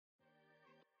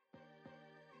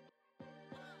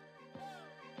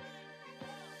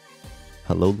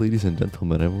Hello, ladies and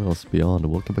gentlemen, everyone else beyond.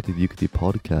 Welcome back to the UQT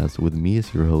Podcast with me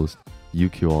as your host,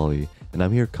 UQ Ollie, and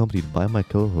I'm here accompanied by my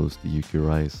co-host, UQ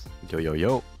Rice. Yo, yo,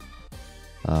 yo.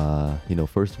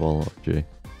 First of all, Jay,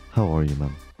 how are you,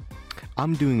 man?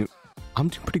 I'm doing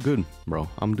pretty good, bro.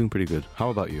 I'm doing pretty good. How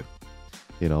about you?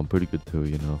 I'm pretty good too,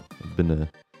 It's been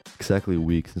exactly a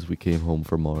week since we came home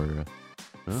from our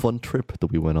fun trip that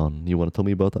we went on. You want to tell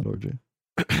me about that, RJ?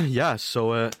 Yeah,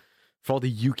 so for all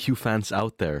the UQ fans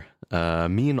out there,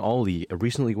 me and Ollie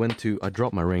recently went to, I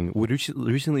dropped my ring, we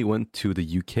recently went to the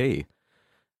UK.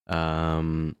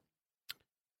 It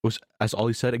was, as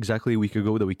Ollie said, exactly a week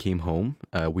ago that we came home.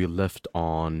 We left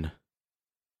on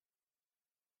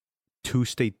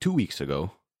Tuesday 2 weeks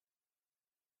ago.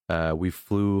 We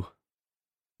flew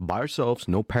by ourselves,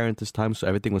 no parent this time, so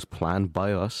everything was planned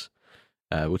by us,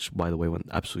 which, by the way, went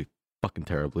absolutely fucking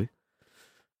terribly.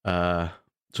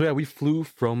 So yeah, we flew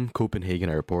from Copenhagen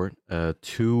Airport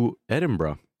to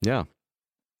Edinburgh. Yeah,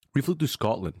 we flew to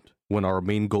Scotland when our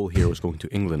main goal here was going to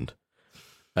England.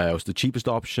 It was the cheapest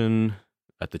option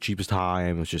at the cheapest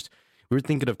time. It was just, we were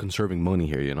thinking of conserving money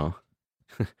here,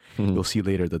 You'll see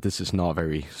later that this is not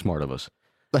very smart of us.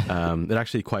 It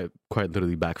actually quite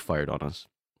literally backfired on us.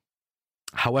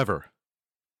 However,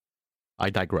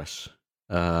 I digress.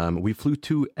 We flew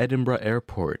to Edinburgh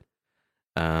Airport.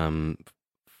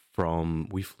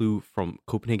 We flew from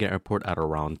Copenhagen Airport at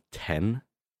around 10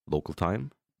 local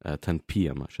time, 10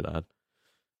 p.m. I should add,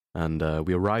 and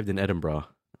we arrived in Edinburgh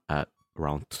at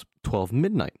around 12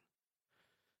 midnight.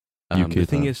 UK the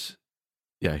thing time. is,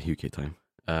 yeah, UK time.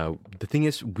 The thing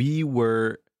is, we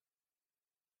were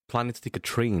planning to take a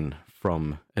train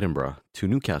from Edinburgh to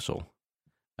Newcastle,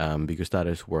 because that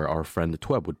is where our friend the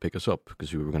Tweb would pick us up,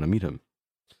 because we were going to meet him.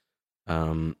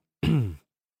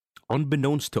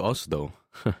 Unbeknownst to us, though,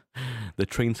 the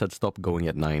trains had stopped going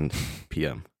at 9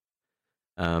 p.m.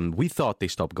 We thought they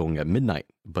stopped going at midnight,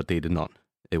 but they did not.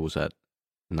 It was at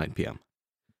 9 p.m.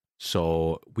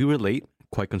 So we were late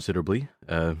quite considerably,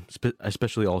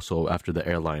 especially also after the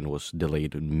airline was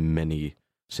delayed in many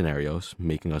scenarios,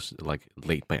 making us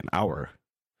late by an hour,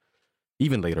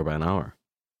 even later by an hour.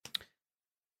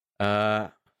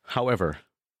 However,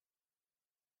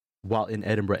 while in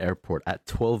Edinburgh Airport at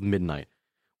 12 midnight,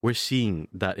 we're seeing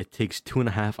that it takes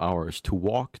 2.5 hours to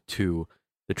walk to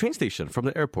the train station from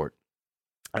the airport.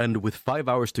 And with 5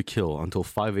 hours to kill until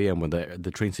 5 a.m. when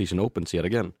the train station opens yet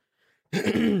again,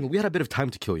 we had a bit of time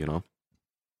to kill,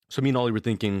 So me and Ollie were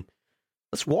thinking,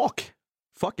 let's walk.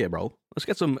 Fuck it, bro. Let's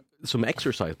get some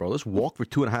exercise, bro. Let's walk for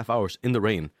 2.5 hours in the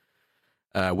rain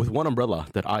with one umbrella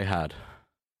that I had.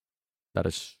 That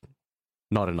is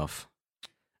not enough.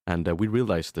 And we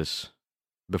realized this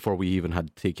before we even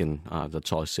had taken,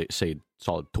 that's all I say,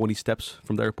 solid 20 steps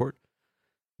from the airport.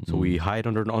 So we hide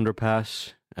under an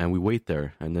underpass and we wait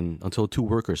there. And then until two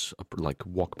workers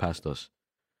walk past us,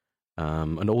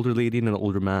 an older lady and an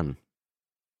older man.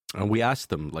 And we asked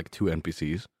them, two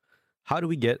NPCs, how do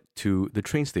we get to the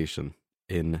train station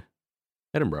in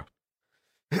Edinburgh?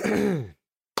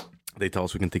 They tell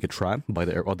us we can take a tram by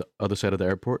on the other side of the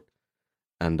airport.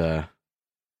 And,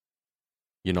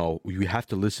 you have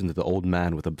to listen to the old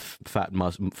man with a fat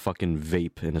fucking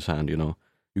vape in his hand, You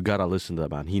gotta listen to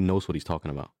that man. He knows what he's talking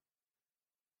about.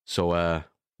 So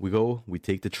we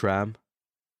take the tram.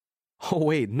 Oh,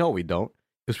 wait, no, we don't.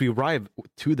 Because we arrive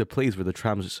to the place where the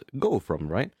trams go from,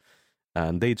 right?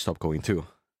 And they'd stop going too.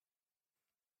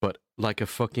 But like a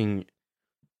fucking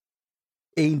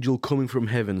angel coming from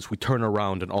heavens, we turn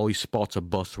around and Ollie spots a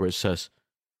bus where it says,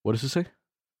 what does it say?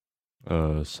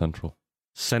 Central.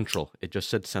 Central. It just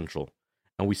said Central.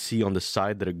 And we see on the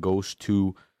side that it goes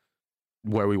to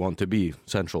where we want to be.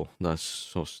 Central. That's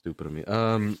so stupid of me.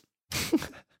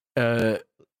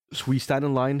 So we stand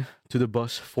in line to the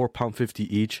bus, £4.50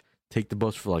 each. Take the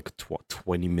bus for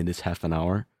 20 minutes, half an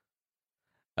hour.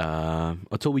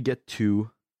 Until we get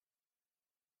to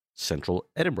Central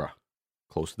Edinburgh,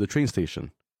 close to the train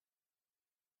station.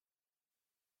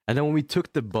 And then when we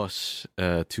took the bus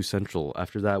to Central,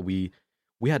 after that, we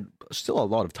had still a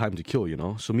lot of time to kill,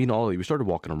 So me and Ollie, we started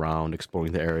walking around,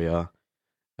 exploring the area.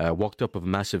 Walked up a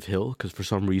massive hill, because for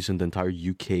some reason the entire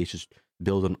UK is just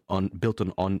built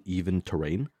on uneven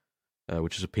terrain,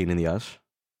 which is a pain in the ass.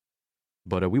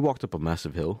 But we walked up a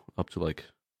massive hill, up to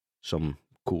some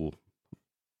cool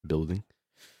building.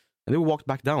 And then we walked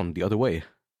back down the other way.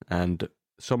 And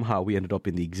somehow we ended up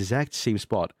in the exact same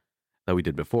spot that we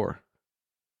did before.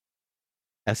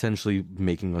 Essentially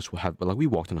making us have, we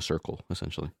walked in a circle,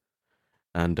 essentially.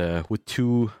 And with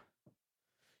two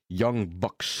young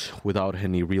bucks without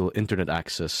any real internet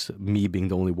access, me being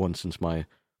the only one since my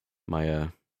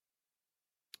what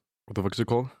the fuck is it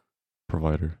called?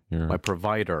 provider. My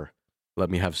provider let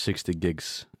me have 60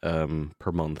 gigs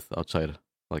per month outside.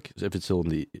 Like, if it's still in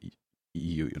the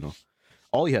EU, you know.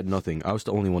 Ollie had nothing. I was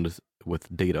the only one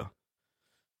with data.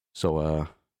 So,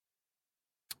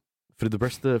 for the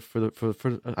rest of for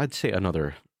I'd say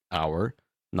another hour.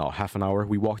 No, half an hour.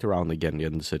 We walked around again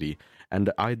in the city.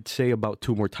 And I'd say about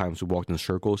 2 more times we walked in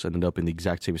circles and ended up in the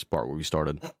exact same spot where we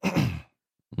started.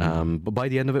 But by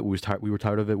the end of it, we were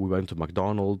tired of it. We went to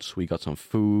McDonald's. We got some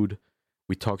food.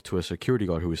 We talked to a security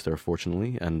guard who was there,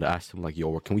 fortunately, and asked him, like,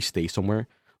 yo, can we stay somewhere?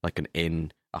 Like an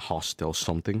inn, a hostel,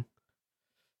 something.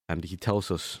 And he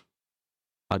tells us,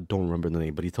 I don't remember the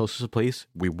name, but he tells us a place.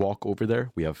 We walk over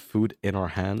there. We have food in our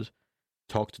hands.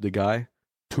 Talk to the guy.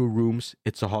 2 rooms.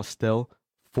 It's a hostel.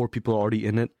 4 people are already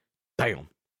in it. Damn.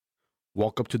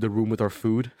 Walk up to the room with our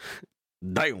food.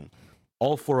 Damn.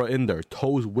 All 4 are in there.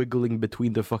 Toes wiggling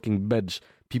between the fucking beds.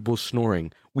 People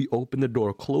snoring. We open the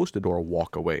door, close the door,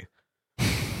 walk away.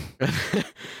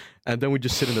 And then we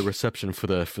just sit in the reception for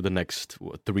the next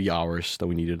 3 hours that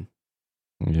we needed.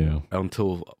 Yeah.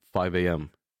 Until 5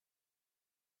 a.m.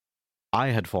 I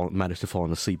had managed to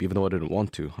fall asleep, even though I didn't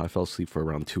want to. I fell asleep for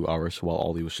around 2 hours while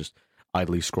Ollie was just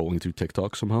idly scrolling through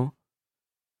TikTok somehow.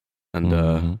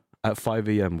 And at 5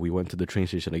 a.m., we went to the train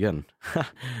station again.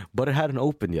 But it hadn't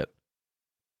opened yet.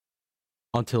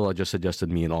 Until I just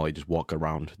suggested me and Ollie just walk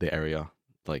around the area.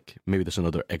 Like, maybe there's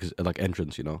another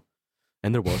entrance, you know?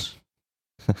 And there was.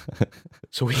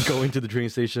 So we go into the train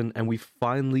station, and we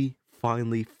finally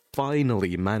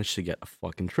managed to get a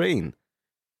fucking train.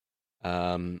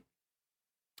 Yet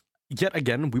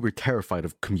again, we were terrified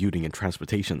of commuting and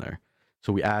transportation there.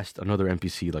 So we asked another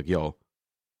NPC, like, yo,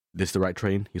 this the right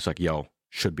train? He's like, yo,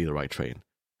 should be the right train.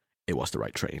 It was the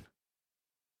right train.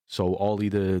 So Ollie,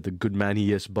 the good man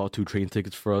he is, bought 2 train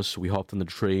tickets for us. We hopped on the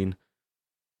train.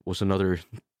 It was another,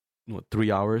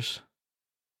 3 hours?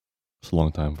 It's a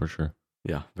long time for sure.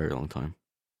 Yeah, very long time.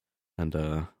 And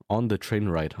on the train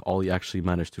ride, Ollie actually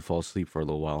managed to fall asleep for a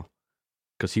little while.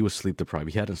 Because he was sleep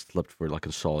deprived. He hadn't slept for like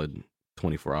a solid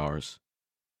 24 hours.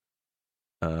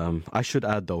 I should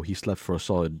add, though, he slept for a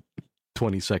solid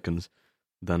 20 seconds.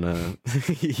 Then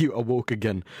he awoke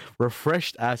again,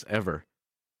 refreshed as ever.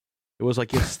 It was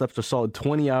like he had slept a solid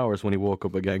 20 hours when he woke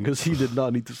up again, because he did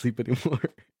not need to sleep anymore.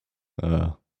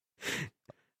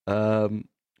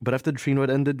 But after the train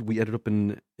ride ended, we ended up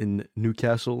in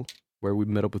Newcastle, where we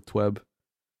met up with Tweb.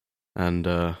 And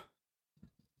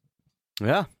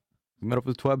yeah, we met up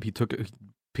with Tweb. He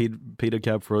paid a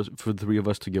cab for the 3 of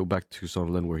us to go back to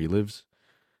Sunderland, where he lives.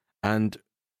 And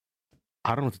I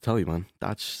don't know what to tell you, man.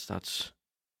 That's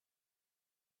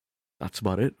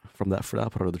about it for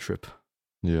that part of the trip.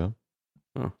 Yeah.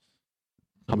 Oh.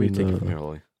 How about you take it from here,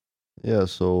 Ollie? Yeah,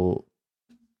 so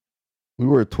we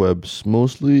were at Tweb's.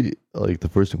 Mostly, like, the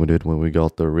first thing we did when we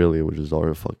got there, really, which is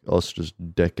us just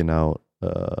decking out.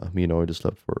 Me and I just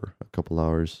slept for a couple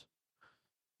hours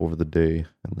over the day.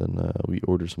 And then we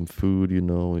ordered some food, we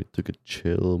took a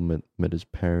chill, met his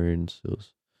parents. It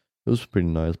was pretty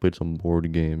nice. Played some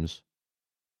board games.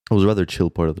 It was a rather chill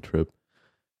part of the trip.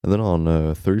 And then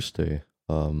on Thursday,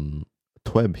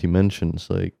 Tweb, he mentions,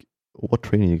 like, what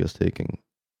train are you guys taking?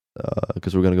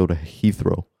 Because we're going to go to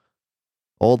Heathrow.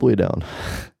 All the way down.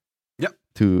 Yep.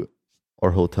 To our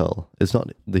hotel. It's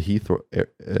not the Heathrow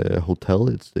hotel,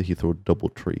 it's the Heathrow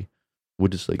Doubletree.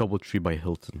 Which is like... Doubletree by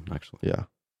Hilton, actually. Yeah.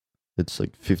 It's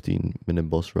like 15-minute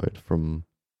bus ride from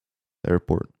the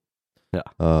airport. Yeah.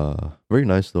 Very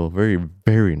nice, though. Very,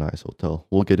 very nice hotel.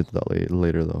 We'll get into that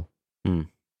later, though.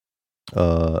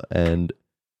 And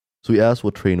so we asked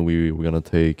what train we were gonna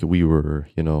take. We were,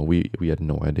 we had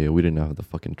no idea. We didn't have the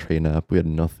fucking train app. We had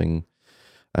nothing.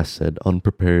 I said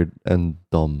unprepared and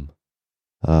dumb.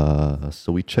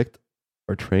 So we checked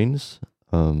our trains.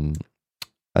 And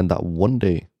that one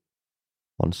day,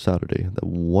 on Saturday,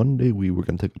 we were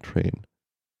gonna take a train.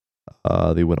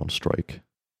 They went on strike.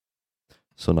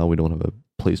 So now we don't have a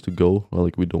place to go.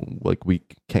 We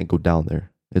can't go down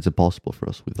there. It's impossible for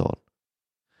us, we thought.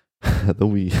 Then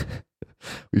we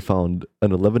found an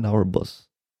 11-hour bus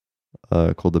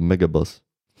called the Mega Bus.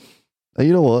 And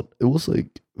you know what? It was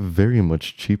like very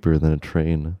much cheaper than a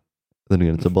train. Then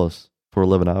again, it's a bus for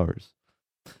 11 hours.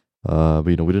 But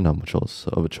we didn't have much else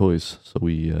of a choice. So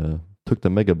we took the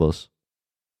Mega Bus.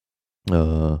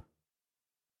 Then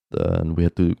we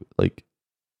had to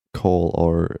call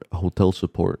our hotel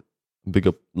support. Big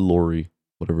up Lori,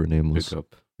 whatever her name was. Big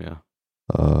up, yeah.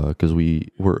 Because we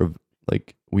were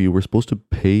supposed to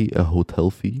pay a hotel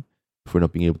fee for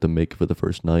not being able to make it for the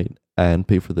first night and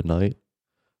pay for the night.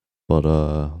 But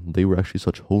they were actually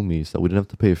such homies that we didn't have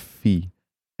to pay a fee,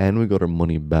 and we got our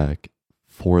money back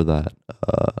for that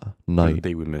night. The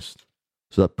day we missed.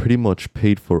 So that pretty much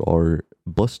paid for our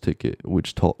bus ticket,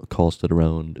 which costed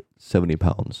around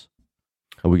 £70.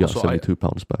 And we got Also,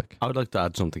 £72 back. I would like to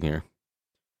add something here.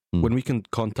 Hmm. When we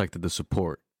contacted the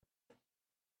support,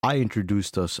 I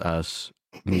introduced us as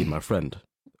me and my friend.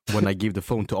 When I gave the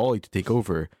phone to Ollie to take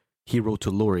over, he wrote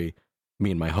to Lori,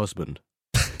 me and my husband.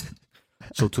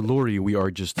 So to Lori, we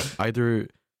are just either.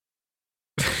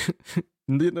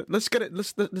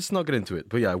 Let's not get into it.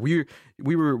 But yeah, we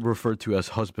were referred to as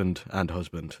husband and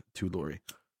husband to Lori.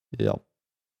 Yeah.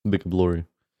 Big up Lori.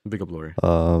 Big up Lori.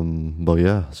 But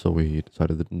yeah, so we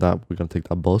decided that we're gonna take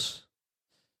that bus.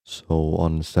 So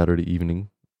on Saturday evening,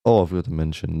 I forgot to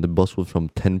mention, the bus was from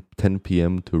 10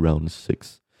 p.m. to around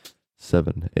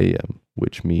 7 a.m.,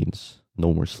 which means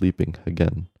no more sleeping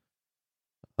again.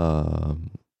 So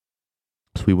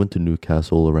we went to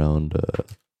Newcastle around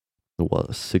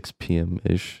 6 p.m.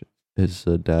 ish. His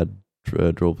dad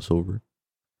drove us over,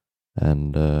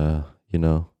 and it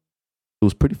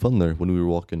was pretty fun there when we were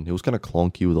walking. It was kind of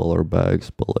clunky with all our bags,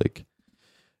 but like,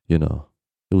 it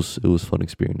was fun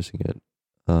experiencing it.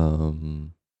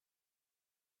 And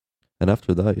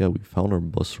after that, yeah, we found our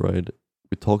bus ride.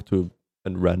 We talked to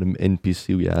a random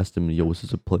NPC. We asked him, "Yo, is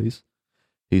this a place?"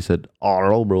 He said, "Oh,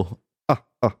 no, bro."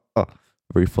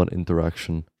 Very fun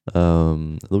interaction.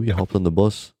 Then we hopped on the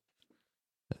bus,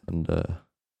 and the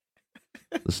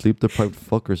sleep deprived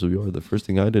fuckers we are. The first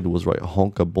thing I did was write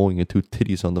honka boing and two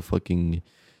titties on the fucking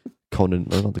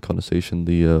not the condensation,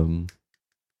 the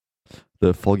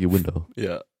foggy window.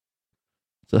 Yeah.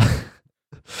 So,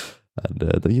 and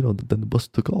then the bus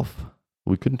took off.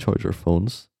 We couldn't charge our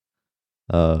phones.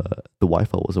 The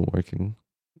Wi-Fi wasn't working.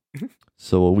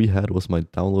 So what we had was my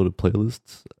downloaded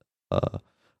playlists,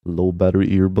 low battery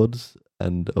earbuds,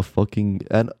 and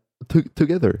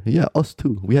together. Yeah, us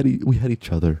two. We had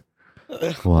each other.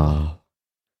 Wow.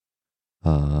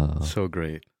 So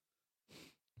great.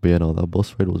 But yeah, no, that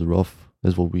bus ride was rough,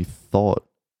 is what we thought.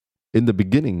 In the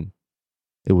beginning,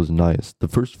 it was nice. The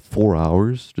first 4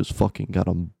 hours just fucking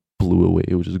blew away.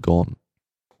 It was just gone.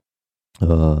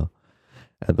 And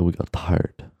then we got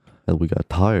tired.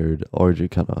 RJ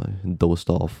kind of dozed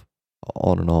off,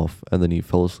 on and off, and then he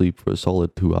fell asleep for a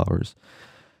solid 2 hours.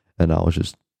 And I was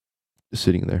just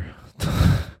sitting there.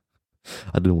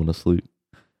 I didn't want to sleep.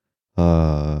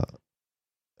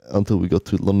 Until we got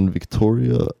to London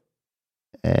Victoria,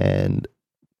 and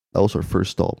that was our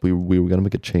first stop. We were gonna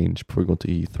make a change before going to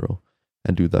Heathrow,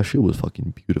 and dude, that shit was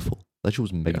fucking beautiful. That shit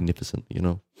was magnificent.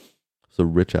 It's a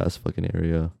rich ass fucking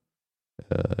area.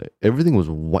 Everything was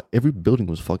white. Every building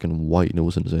was fucking white, and it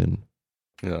was insane.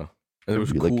 Yeah, and there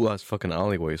was cool ass fucking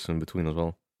alleyways in between as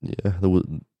well. Yeah,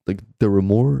 there were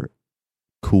more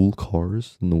cool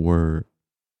cars than there were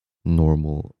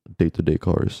normal day-to-day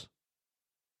cars.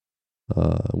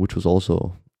 Which was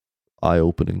also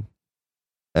eye-opening.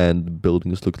 And the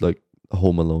buildings looked like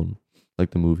Home Alone,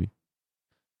 like the movie.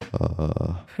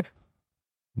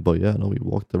 But yeah, no, we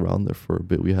walked around there for a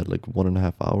bit. We had like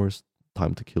 1.5 hours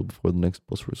time to kill before the next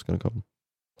bus was gonna come.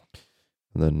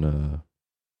 And then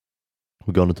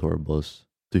we got into our bus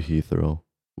to Heathrow.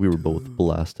 We were both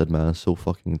blasted, man, so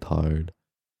fucking tired.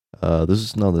 This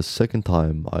is now the second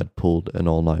time I'd pulled an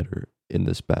all-nighter in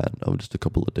this span of just a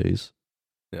couple of days.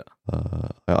 Yeah.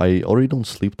 I already don't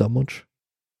sleep that much,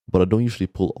 but I don't usually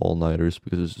pull all-nighters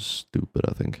because it's just stupid,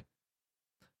 I think.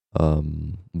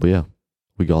 But yeah,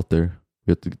 we got there.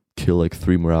 We had to kill like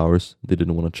 3 more hours. They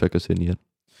didn't want to check us in yet.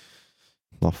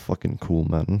 Not fucking cool,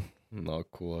 man.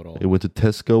 Not cool at all. We went to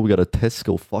Tesco. We got a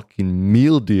Tesco fucking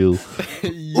meal deal.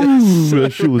 Yes, ooh,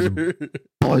 that shit was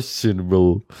bussin',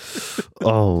 bro.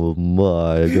 Oh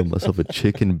my! I got myself a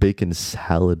chicken bacon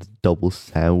salad double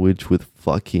sandwich with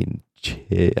fucking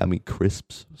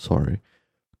crisps. Sorry,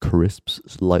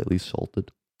 crisps, lightly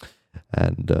salted,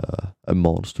 and a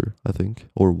Monster, I think,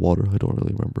 or water. I don't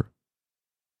really remember.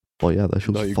 Oh yeah, that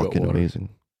shit was fucking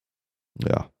amazing.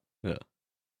 Yeah. Yeah.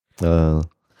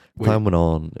 Time went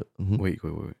on. Wait.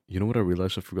 You know what I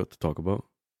realized I forgot to talk about?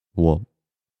 What?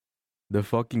 The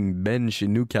fucking bench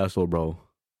in Newcastle, bro.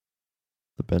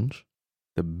 The bench?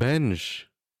 The bench.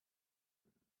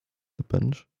 The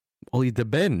bench? Ollie, the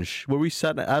bench where we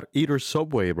sat at Eater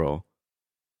Subway, bro.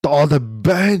 Oh, the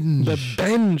bench! The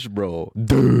bench, bro.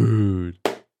 Dude.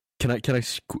 Can I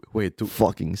wait?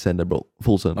 Fucking send it, bro.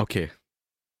 Full send. Okay.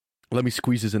 Let me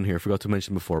squeeze this in here. Forgot to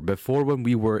mention before. Before when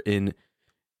we were in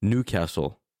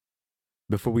Newcastle,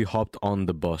 before we hopped on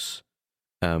the bus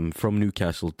from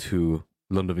Newcastle to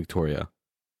London Victoria,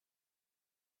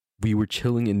 we were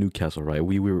chilling in Newcastle, right?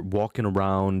 We were walking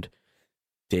around,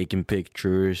 taking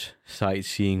pictures,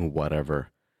 sightseeing, whatever.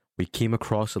 We came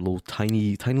across a little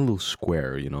tiny little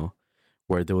square,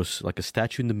 where there was like a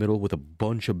statue in the middle with a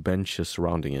bunch of benches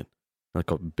surrounding it,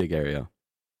 like a big area.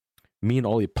 Me and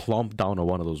Ollie plomped down on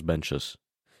one of those benches.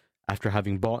 After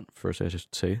having bought, first I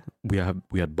should say, we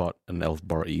had bought an elf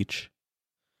bar each.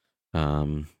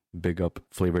 Big up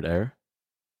Flavored Air.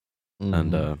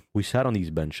 And we sat on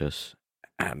these benches,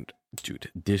 and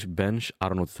dude, this bench, I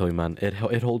don't know what to tell you, man.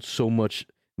 It holds so much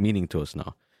meaning to us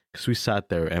now, because we sat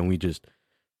there and we just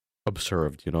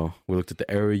observed. You know, we looked at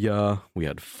the area, we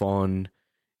had fun,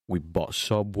 we bought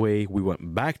Subway, we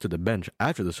went back to the bench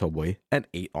after the Subway and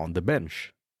ate on the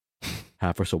bench,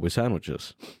 half our Subway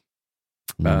sandwiches,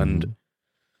 and it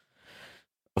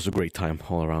was a great time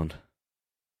all around.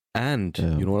 And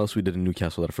you know what else we did in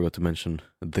Newcastle that I forgot to mention?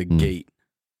 The gate.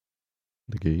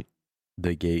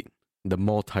 The gate. The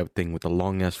mall type thing with the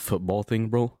long ass football thing,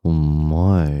 bro. Oh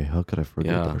my, how could I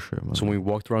forget that shit, man? So when we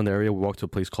walked around the area, we walked to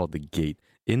a place called the Gate.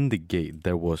 In the Gate,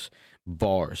 there was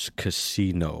bars,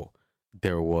 casino,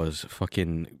 there was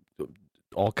fucking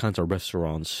all kinds of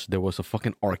restaurants, there was a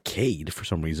fucking arcade for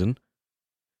some reason,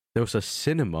 there was a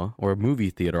cinema or a movie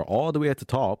theater all the way at the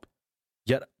top,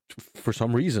 yet for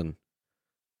some reason,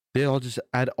 they all just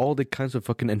add all the kinds of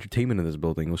fucking entertainment in this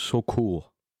building. It was so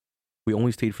cool. We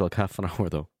only stayed for like half an hour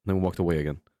though. Then we walked away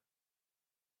again.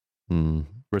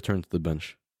 Returned to the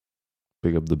bench.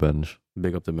 Big up the bench.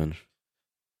 Big up the bench.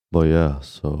 But yeah,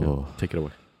 so... Yeah, take it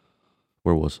away.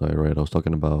 Where was I, right? I was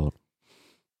talking about...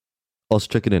 I was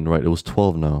checking in, right? It was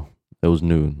 12 now. It was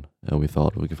noon. And we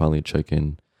thought we could finally check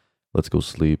in. Let's go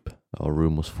sleep. Our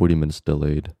room was 40 minutes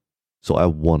delayed. So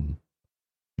at 1,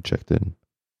 we checked in.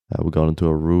 We got into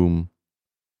a room.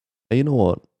 And you know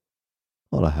what?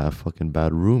 Not a half fucking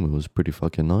bad room. It was pretty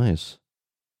fucking nice.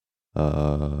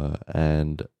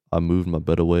 And I moved my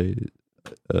bed away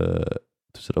to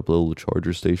set up a little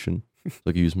charger station. So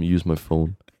I could use my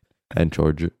phone and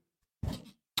charge it.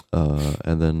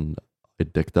 And then I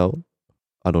decked out.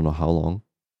 I don't know how long.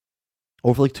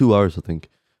 Or for like 2 hours, I think.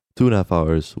 2.5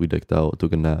 hours, we decked out,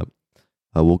 took a nap.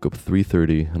 I woke up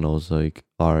 3:30 and I was like,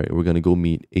 all right, we're going to go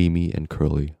meet Amy and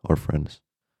Curly, our friends.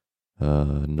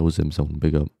 No Zim Zone,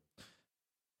 big up.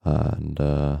 And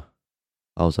I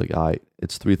was like, all right,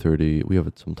 it's 3:30. We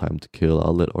have some time to kill.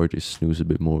 I'll let RJ snooze a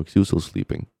bit more because he was still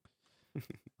sleeping.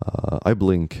 I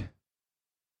blink,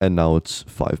 and now it's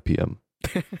 5 p.m.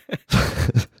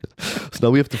 So now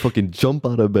we have to fucking jump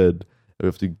out of bed. We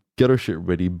have to get our shit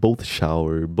ready, both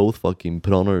shower, both fucking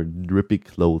put on our drippy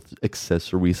clothes,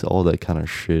 accessories, all that kind of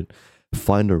shit.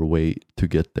 Find our way to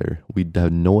get there. We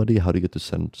have no idea how to get to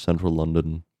central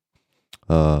London.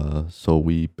 So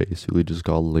we basically just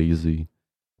got lazy.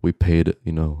 We paid, a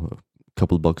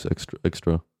couple bucks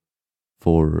extra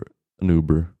for an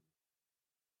Uber.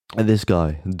 And this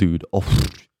guy, dude,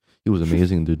 he was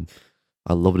amazing, dude.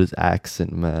 I loved his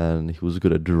accent, man. He was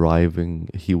good at driving.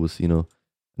 He was,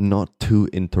 not too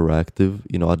interactive.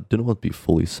 I didn't want to be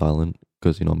fully silent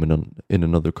because, I'm in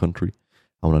another country.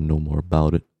 I want to know more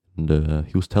about it. And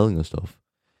he was telling us stuff.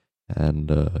 And,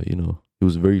 he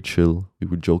was very chill. We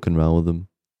were joking around with him.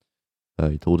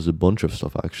 He told us a bunch of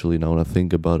stuff, actually. Now, when I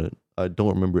think about it, I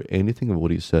don't remember anything of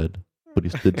what he said, but he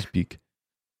did speak.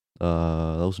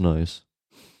 That was nice.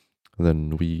 And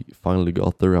then we finally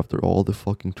got there after all the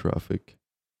fucking traffic.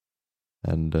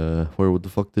 And where the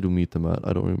fuck did we meet them at?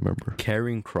 I don't remember.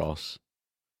 Charing Cross.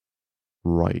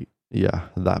 Right. Yeah,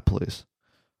 that place.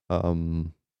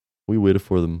 We waited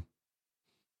for them.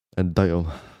 And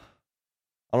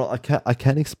I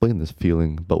can't explain this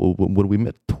feeling, but when we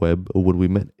met Tweb, or when we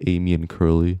met Amy and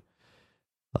Curly,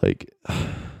 like,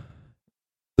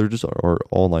 they're just our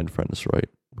online friends, right?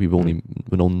 We've only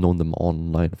known them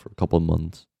online for a couple of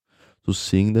months. So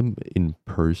seeing them in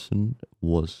person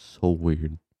was so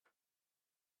weird.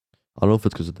 I don't know if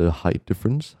it's because of the height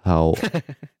difference, how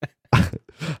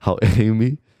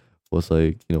Amy was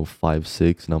like,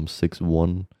 5'6" and I'm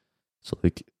 6'1". So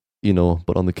like,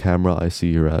 but on the camera I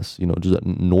see her as, just at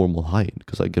normal height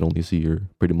because I can only see her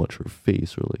pretty much her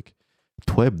face, or like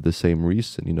Tweb the same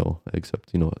reason,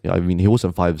 except, I mean, he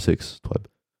wasn't 5'6", Tweb.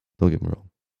 Don't get me wrong.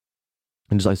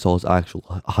 And just I saw his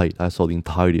actual height. I saw the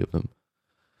entirety of him.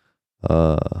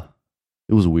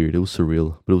 It was weird. It was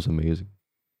surreal, but it was amazing.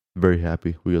 Very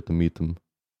happy we got to meet them.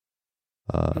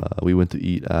 We went to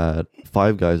eat at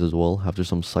Five Guys as well after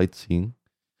some sightseeing.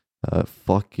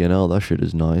 Fucking hell, that shit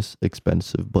is nice.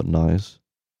 Expensive, but nice.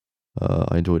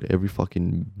 I enjoyed every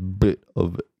fucking bit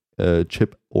of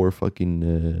chip or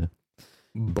fucking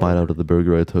bite out of the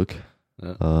burger I took.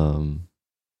 Yeah.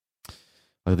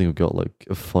 I think we got like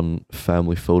a fun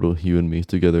family photo, you and me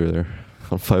together there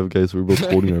on Five Guys. We were both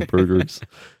holding our burgers.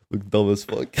 Look dumb as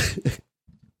fuck.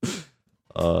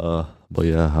 But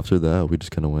yeah, after that we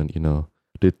just kind of went,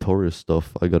 did tourist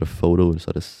stuff. I got a photo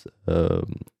inside a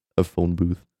phone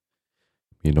booth.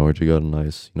 Me and RJ got a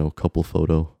nice, couple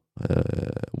photo.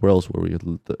 Where else were we?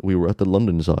 We were at the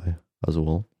London's Eye as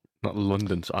well. Not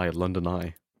London's Eye, London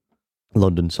Eye.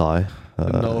 London's Eye.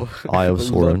 No. Eye of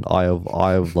Sauron.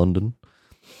 Eye of London.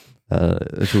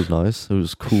 It was nice. It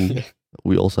was cool.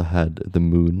 We also had the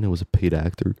moon. It was a paid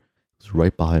actor. It was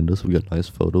right behind us. We got nice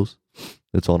photos.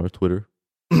 It's on our Twitter.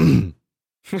 I'm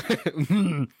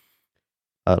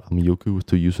Yoku with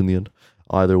 2 U's in the end.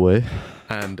 Either way.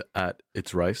 And at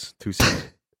It's Rice, 2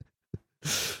 C's.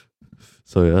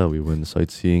 So yeah, we went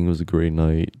sightseeing. It was a great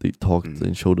night. They talked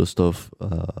and showed us stuff.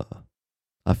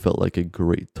 I felt like a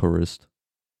great tourist.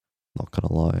 Not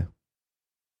gonna lie.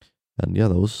 And yeah,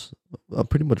 that was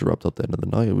pretty much wrapped up the end of the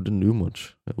night. We didn't do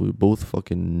much. We were both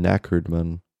fucking knackered,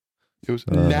 man. It was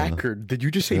knackered. Did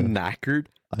you just say knackered?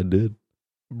 I did.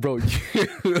 Bro,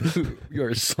 you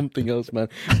are something else, man.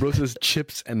 Bro says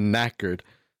chips and knackered.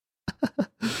 I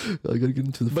gotta get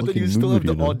into the but fucking mood. But then you still have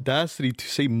the audacity to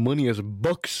say money as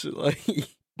bucks. Like,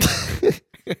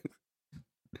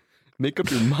 make up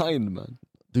your mind, man.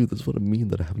 Dude, that's what I mean.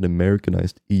 That I have an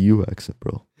Americanized EU accent,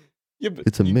 bro. Yeah, but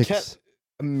it's a mix. Can't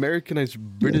Americanized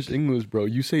British English, bro.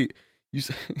 You say.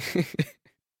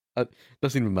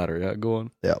 Doesn't even matter. Yeah, go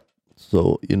on. Yeah.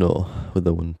 So with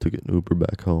that one, took an Uber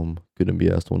back home. Couldn't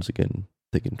be asked once again.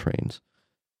 Taking trains.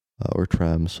 Or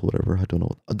trams, whatever. I don't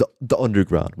know. The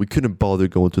underground. We couldn't bother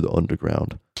going to the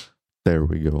underground. There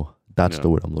we go. That's the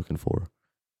word I'm looking for.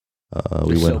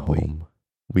 We went home.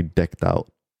 We decked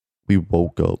out. We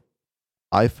woke up.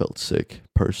 I felt sick,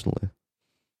 personally.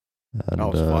 And, I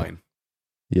was fine.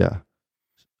 Yeah.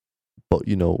 But,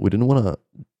 we didn't want to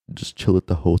just chill at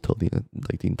the hotel the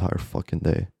entire fucking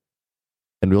day.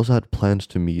 And we also had plans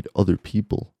to meet other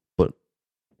people. But,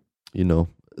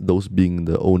 those being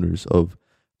the owners of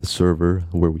the server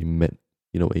where we met,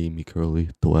 Amy, Curly,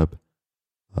 Toeb.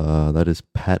 That is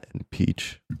Pat and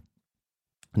Peach.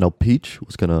 Now, Peach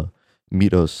was going to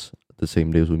meet us the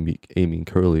same day as we meet Amy and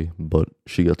Curly, but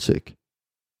she got sick.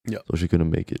 Yeah. So she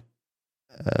couldn't make it.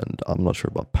 And I'm not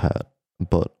sure about Pat,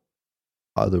 but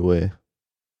either way,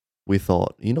 we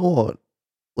thought, you know what?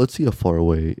 Let's see how far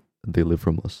away they live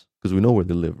from us. Because we know where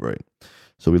they live, right?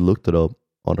 So we looked it up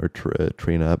on our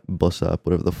train app, bus app,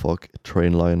 whatever the fuck,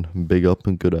 train line, big up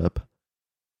and good app.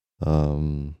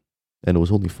 And it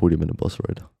was only 40-minute bus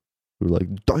ride. We were like,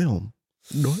 damn.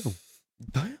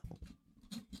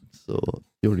 So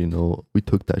you already know, we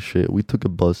took that shit. We took a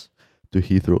bus to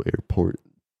Heathrow Airport,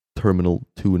 Terminal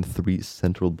 2 and 3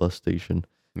 Central Bus Station.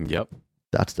 Yep.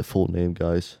 That's the full name,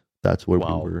 guys. That's where we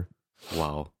were.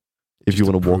 Wow. If you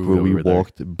want to walk where we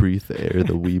walked, breathe the air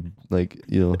that we,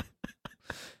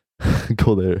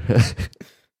 go there.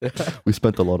 We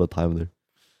spent a lot of time there.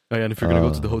 Oh, yeah, and if you're going to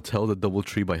go to the hotel, the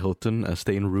DoubleTree by Hilton,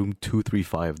 stay in room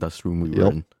 235. That's the room we were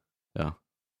in. Yeah.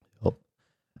 Yep.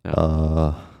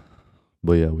 Yeah.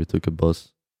 But yeah, we took a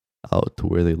bus out to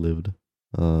where they lived.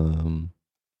 And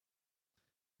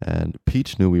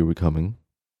Peach knew we were coming.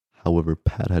 However,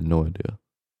 Pat had no idea.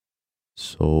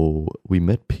 So we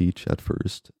met Peach at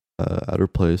first at her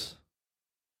place.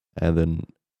 And then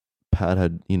Pat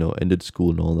had, ended school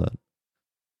and all that.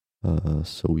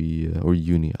 So we, or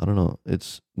uni, I don't know.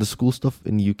 It's, the school stuff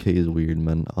in UK is weird,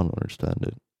 man. I don't understand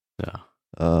it. Yeah.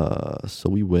 So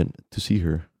we went to see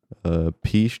her.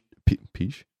 Peach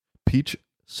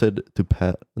said to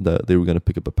Pat that they were going to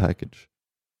pick up a package.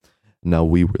 Now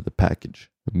we were the package.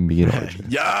 Me and RJ.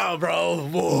 Yeah, bro.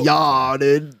 Whoa. Yeah,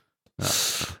 dude. Yeah.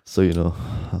 So,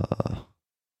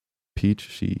 Peach,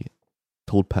 she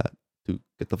told Pat to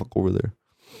get the fuck over there.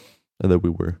 And there we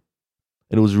were.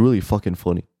 And it was really fucking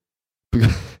funny.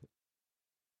 Because,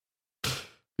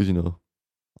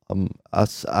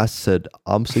 I said,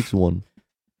 I'm 6'1",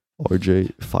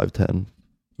 RJ 5'10".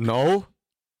 No.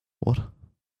 What?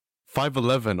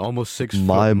 5'11", almost 6 foot.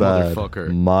 My bad.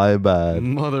 Motherfucker. My bad.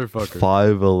 Motherfucker.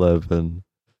 5'11".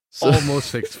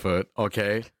 Almost 6 foot,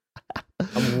 okay?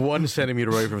 I'm 1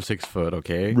 centimeter away from 6 foot,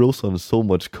 okay? Bro's on so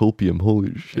much copium.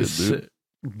 Holy shit, dude.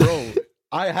 Bro,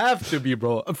 I have to be,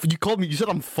 bro. If you said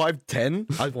I'm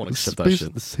 5'10"? I won't accept that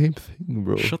shit. The same thing,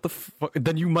 bro. Shut the fuck.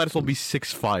 Then you might as well be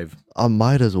 6'5". I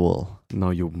might as well. No,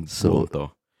 you won't,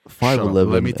 though.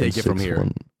 5'11". Let me take it from 6'1". here.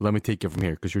 Let me take it from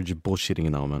here, because you're just bullshitting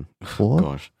now, man. What?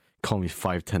 Gosh. Call me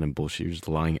 5'10" and bullshit. You're just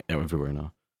lying everywhere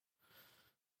now.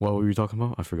 What were you talking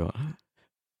about? I forgot.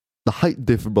 The height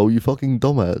diff, bro. You fucking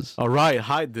dumbass. All right,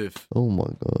 height diff. Oh my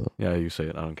god. Yeah, you say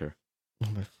it. I don't care. Oh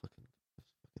my fucking.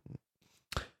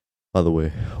 By the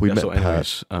way, we met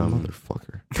Pat.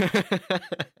 Motherfucker.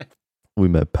 We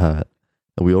met Pat,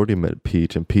 and we already met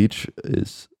Peach. And Peach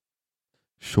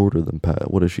shorter than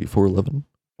Pat. What is she? 4'11"?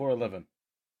 4'11".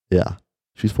 Yeah,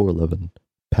 she's 4'11".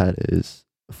 Pat is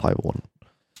 5'1".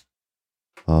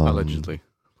 Allegedly.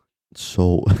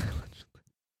 So,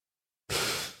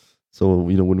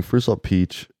 when we first saw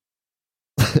Peach,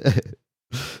 it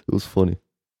was funny.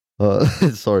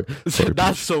 Sorry. That's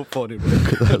Peach. so funny, bro.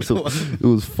 It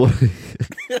was funny.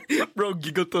 Bro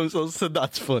giggled to himself, said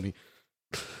that's funny.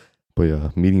 But yeah,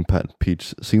 meeting Pat and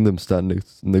Peach, seeing them stand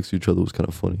next to each other was kind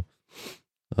of funny.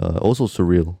 Also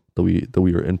surreal that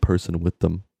we were in person with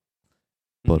them.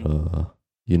 But the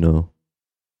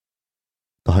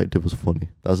height diff was funny.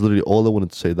 That's literally all I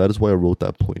wanted to say. That is why I wrote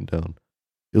that point down.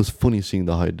 It was funny seeing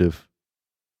the height diff.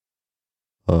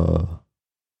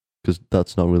 Because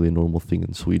that's not really a normal thing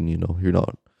in Sweden. You're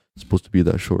not supposed to be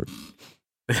that short.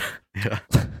 Yeah.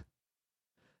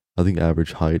 I think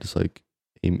average height is like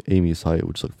Amy's height,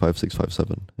 which is like 5'6",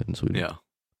 5'7" in Sweden. Yeah.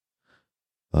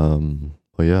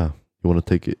 But yeah, you want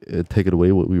to take it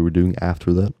away? What we were doing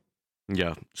after that?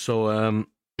 Yeah. So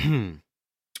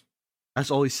as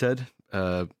Ollie said,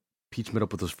 Peach met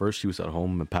up with us first. She was at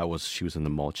home, and she was in the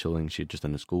mall chilling. She had just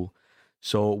ended school.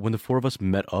 So when the four of us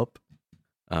met up,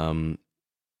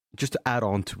 just to add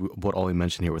on to what Ollie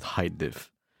mentioned here with height diff,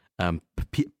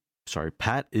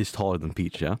 Pat is taller than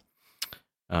Peach, yeah,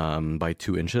 by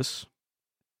 2 inches.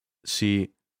 See,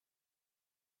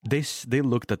 they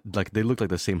looked like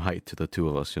the same height to the two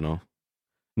of us,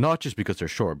 not just because they're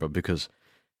short, but because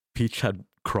Peach had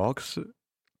Crocs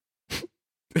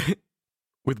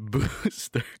with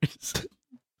boosters.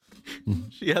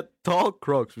 She had tall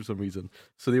Crocs for some reason,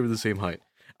 so they were the same height.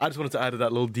 I just wanted to add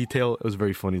that little detail. It was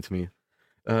very funny to me.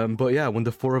 But yeah, when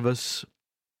the four of us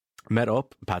met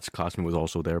up, Pat's classmate was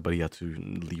also there, but he had to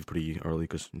leave pretty early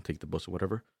because take the bus or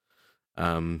whatever.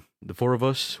 The four of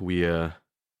us, we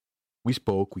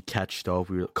spoke, we catched up,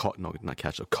 we were caught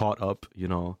up,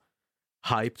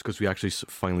 hyped because we actually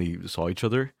finally saw each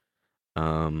other.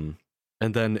 And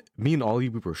then me and Ollie,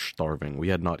 we were starving. We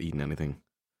had not eaten anything.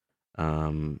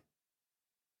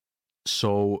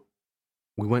 So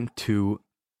we went to,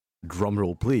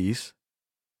 drumroll please.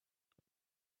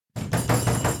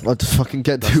 What to fucking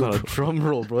get That's to? not a drum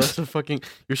roll, bro. That's a fucking...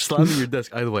 You're slamming your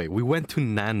desk. Either way, we went to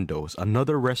Nando's,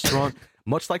 another restaurant,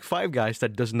 much like Five Guys,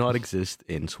 that does not exist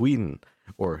in Sweden.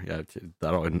 Or, yeah,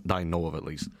 that I know of at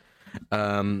least.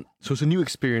 So it's a new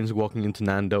experience walking into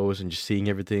Nando's and just seeing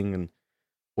everything and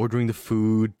ordering the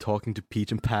food, talking to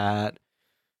Peach and Pat.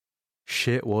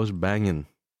 Shit was banging.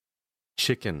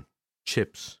 Chicken,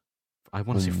 chips. I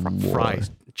want to say fries.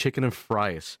 Chicken and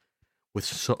fries.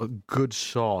 With good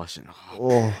sauce and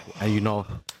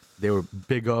they were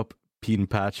big up Pete and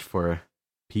Patch for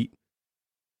Pete.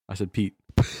 I said Pete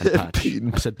and Patch.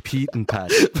 I said Pete and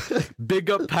Patch. Big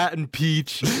up Pat and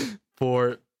Peach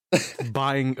for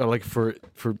buying for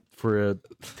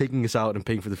taking us out and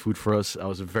paying for the food for us. I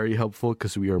was very helpful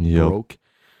because we are broke.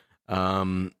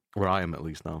 Where I am at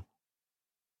least now.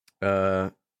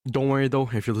 Don't worry though,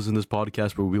 if you're listening to this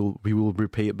podcast, we will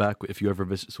repay it back if you ever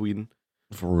visit Sweden.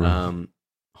 For real.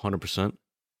 100%.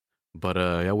 But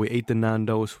yeah, we ate the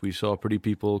Nando's. We saw pretty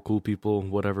people, cool people,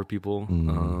 whatever people.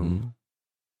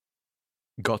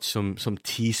 Got some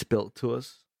tea spilt to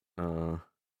us.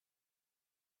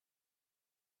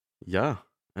 Yeah.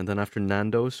 And then after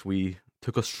Nando's, we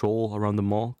took a stroll around the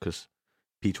mall because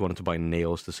Peach wanted to buy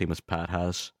nails, the same as Pat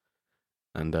has.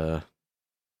 And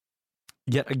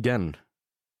yet again,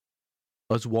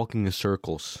 us walking in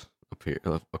circles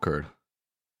occurred.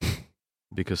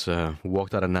 Because we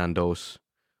walked out of Nando's,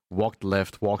 walked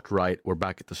left, walked right, we're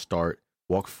back at the start,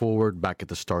 walked forward, back at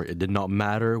the start. It did not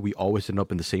matter. We always ended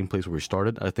up in the same place where we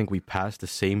started. I think we passed the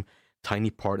same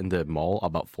tiny part in the mall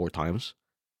about 4 times.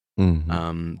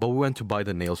 But we went to buy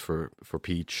the nails for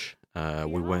Peach.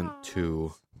 We went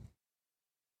to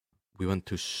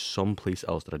some place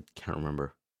else that I can't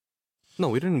remember. No,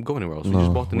 we didn't go anywhere else. We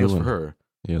just bought the nails for her.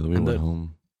 Yeah, we went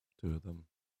home, 2 of them.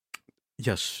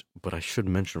 Yes, but I should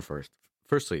mention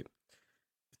Firstly,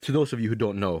 to those of you who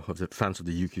don't know, of the fans of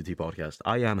the UQT podcast,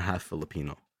 I am half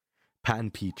Filipino. Pat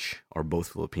and Peach are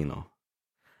both Filipino.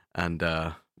 And,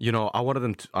 I wanted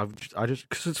them to, I just,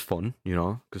 because it's fun,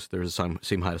 because they're the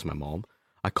same height as my mom.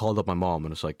 I called up my mom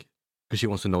and it's like, because she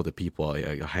wants to know the people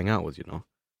I hang out with,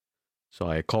 So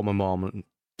I called my mom and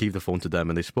gave the phone to them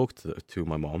and they spoke to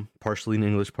my mom, partially in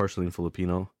English, partially in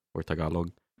Filipino or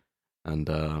Tagalog. And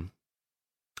it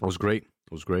was great.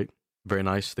 It was great. Very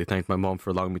nice. They thanked my mom for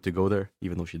allowing me to go there,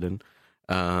 even though she didn't.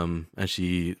 And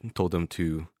she told them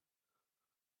to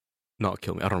not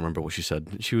kill me. I don't remember what she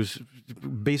said. She was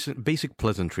basic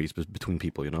pleasantries between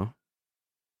people,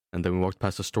 And then we walked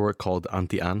past a store called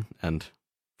Auntie Anne, and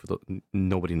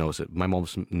nobody knows it. My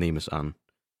mom's name is Anne.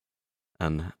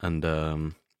 and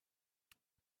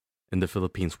in the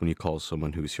Philippines, when you call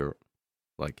someone who's your,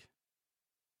 like,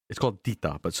 it's called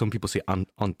tita, but some people say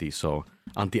auntie. So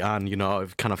Auntie Anne, you know,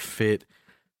 it kind of fit.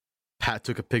 Pat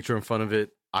took a picture in front of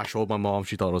it. I showed my mom.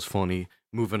 She thought it was funny.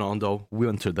 Moving on, though, we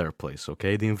went to their place,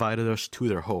 okay? They invited us to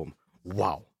their home.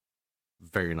 Wow.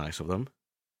 Very nice of them.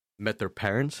 Met their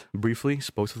parents briefly,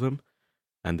 spoke to them,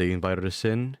 and they invited us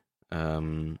in.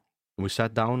 We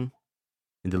sat down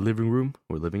in the living room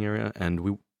or living area, and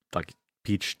we, like,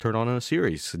 Peach turned on a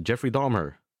series, Jeffrey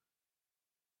Dahmer.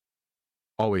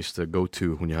 Always the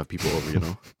go-to when you have people over, you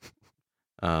know?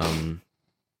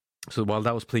 So while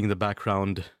that was playing in the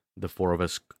background, the four of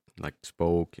us, like,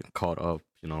 spoke and caught up,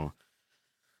 you know,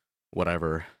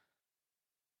 whatever.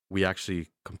 We actually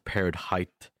compared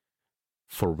height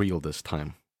for real this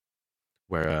time,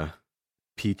 where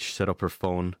Peach set up her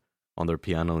phone on their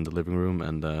piano in the living room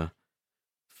and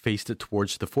faced it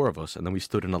towards the four of us, and then we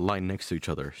stood in a line next to each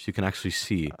other, so you can actually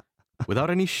see, without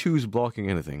any shoes blocking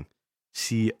anything,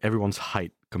 see everyone's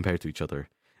height compared to each other.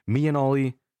 Me and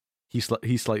Ollie, he's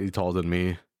slightly taller than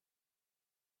me.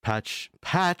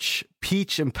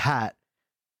 Peach and Pat,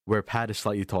 where Pat is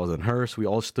slightly taller than her, so we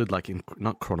all stood like in,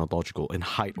 not chronological, in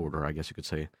height order, I guess you could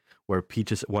say, where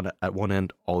Peach is at one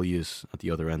end, Ollie is at the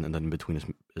other end, and then in between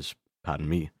is Pat and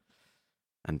me.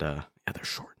 And yeah, they're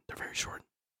short. They're very short.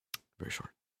 Very short.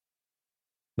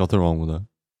 Nothing wrong with that.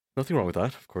 Nothing wrong with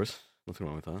that, of course. Nothing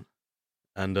wrong with that.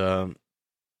 And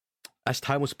as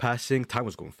time was passing, time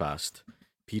was going fast.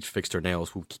 Peach fixed her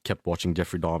nails. We kept watching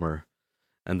Jeffrey Dahmer.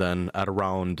 And then at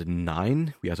around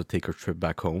 9, we had to take our trip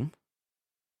back home.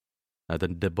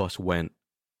 Then the bus went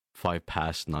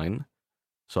 9:05.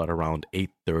 So at around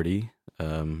 8:30,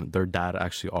 their dad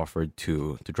actually offered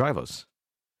to drive us.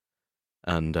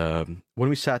 And when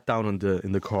we sat down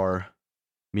in the car,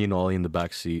 me and Ollie in the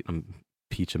back seat, and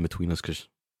Peach in between us, because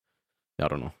I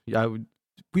don't know. Yeah,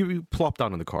 we plopped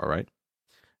down in the car, right?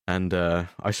 And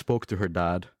I spoke to her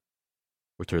dad,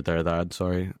 their dad,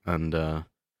 sorry. And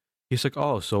he's like,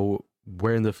 "Oh, so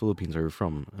where in the Philippines are you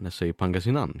from?" And I say,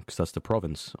 "Pangasinan," because that's the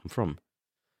province I'm from.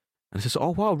 And he says,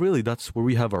 "Oh, wow, really? That's where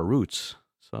we have our roots."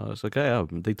 So I was like, "Yeah,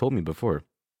 they told me before."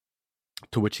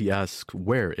 To which he asks,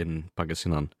 "Where in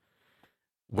Pangasinan?"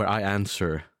 Where I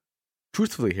answer,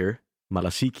 truthfully here,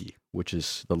 Malasiki, which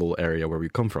is the little area where we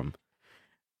come from.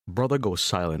 Brother goes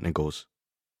silent and goes,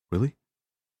 "Really?"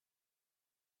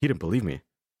 He didn't believe me.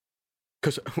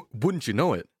 Because, wouldn't you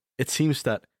know it, it seems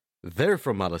that they're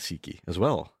from Malasiki as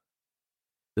well.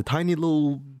 The tiny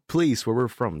little place where we're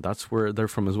from, that's where they're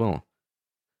from as well.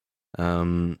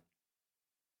 And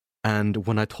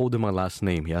when I told him my last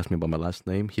name, he asked me about my last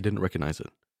name, he didn't recognize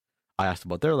it. I asked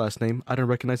about their last name, I didn't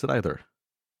recognize it either.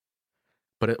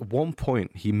 But at one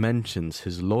point, he mentions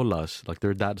his Lola's, like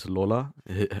their dad's Lola,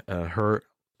 her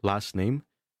last name.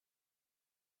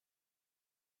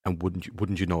 And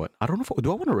wouldn't you know it? I don't know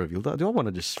do I want to reveal that? Do I want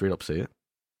to just straight up say it?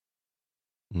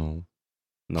 No.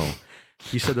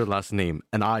 He said their last name,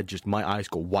 and my eyes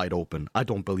go wide open. I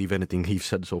don't believe anything he's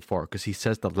said so far, because he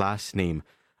says the last name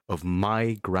of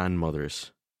my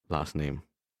grandmother's last name,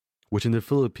 which in the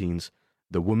Philippines,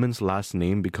 the woman's last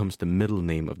name becomes the middle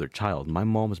name of their child. My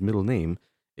mom's middle name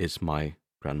is my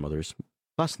grandmother's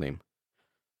last name.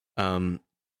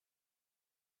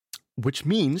 Which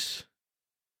means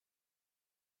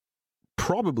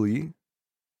probably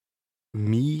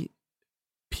me,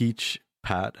 Peach,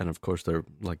 Pat, and of course their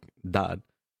like dad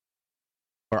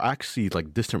are actually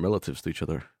like distant relatives to each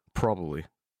other. Probably.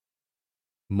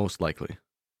 Most likely.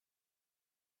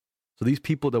 So these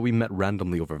people that we met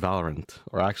randomly over Valorant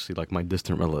are actually like my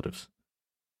distant relatives,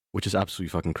 which is absolutely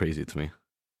fucking crazy to me.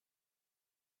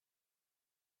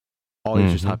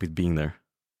 Always just happy being there.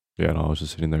 Yeah, no, I was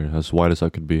just sitting there as white as I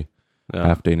could be. Yeah.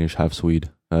 Half Danish, half Swede.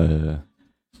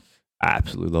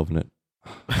 Absolutely loving it.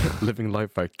 Living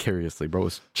life vicariously, bro.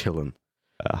 It's chilling.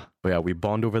 Yeah. But yeah, we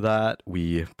bond over that.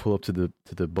 We pull up to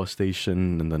the bus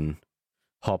station and then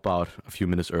hop out a few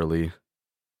minutes early.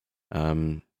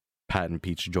 Pat and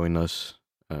Peach join us.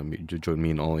 Join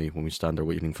me and Ollie when we stand there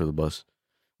waiting for the bus.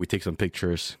 We take some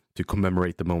pictures to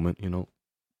commemorate the moment, you know.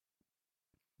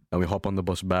 And we hop on the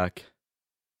bus back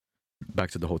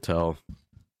to the hotel.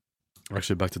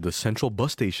 Actually, back to the central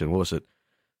bus station. What was it?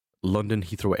 London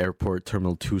Heathrow Airport,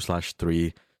 Terminal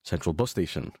 2/3, Central Bus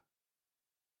Station.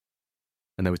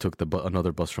 And then we took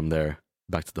another bus from there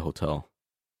back to the hotel,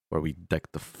 where we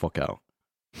decked the fuck out.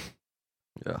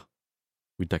 Yeah.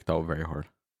 We decked out very hard.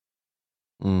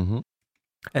 Mm-hmm.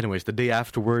 Anyways, the day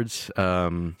afterwards,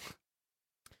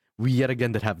 we yet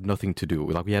again did have nothing to do.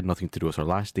 We had nothing to do. It was our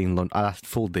last day in London, last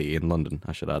full day in London,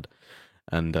 I should add.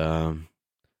 And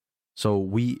so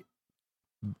we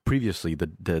previously,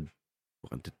 the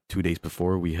 2 days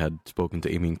before, we had spoken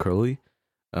to Amy and Curly,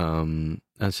 and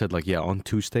said like, yeah, on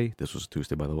Tuesday, this was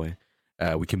Tuesday by the way,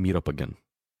 we can meet up again.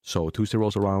 So Tuesday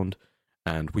rolls around,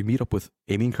 and we meet up with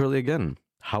Amy and Curly again.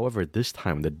 However, this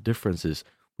time the difference is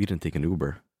we didn't take an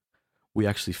Uber. We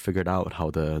actually figured out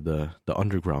how the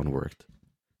underground worked.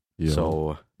 Yeah.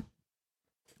 So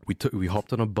we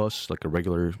hopped on a bus, like a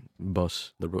regular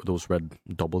bus, those red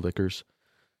double deckers,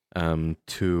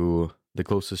 to the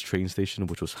closest train station,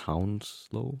 which was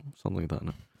Hounslow, something like that.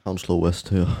 No? Hounslow West,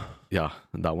 yeah. Yeah,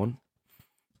 that one.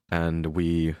 And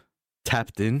we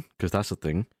tapped in, because that's the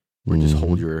thing. Where you just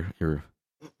hold your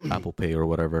Apple Pay or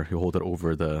whatever. You hold it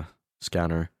over the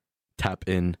scanner, tap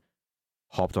in,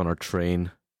 hopped on our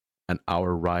train, an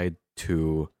hour ride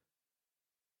to,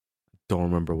 don't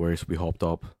remember where we hopped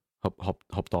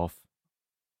off.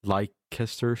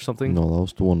 Leicester something? No, that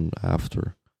was the one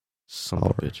after. Son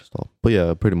of a bitch. Stop. But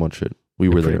yeah, pretty much it. We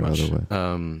were there either way.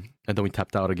 And then we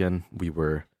tapped out again. We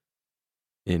were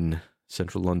in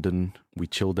central London. We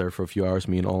chilled there for a few hours,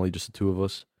 me and Ollie, just the two of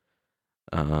us.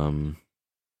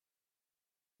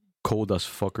 Cold as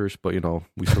fuckers, but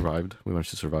we survived. We managed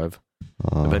to survive.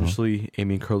 Eventually,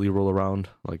 Amy and Curly roll around,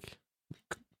 like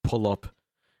pull up.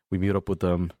 We meet up with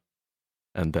them,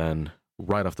 and then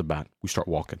right off the bat, we start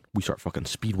walking. We start fucking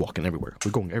speed walking everywhere.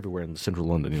 We're going everywhere in central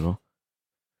London,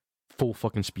 full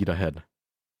fucking speed ahead.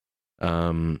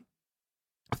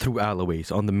 Through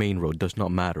alleyways on the main road, does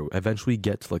not matter. Eventually,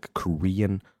 get to like a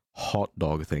Korean hot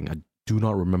dog thing. I do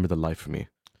not remember the life of me.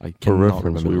 I For cannot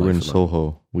reference, remember we the were life in of me.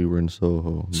 Soho. We were in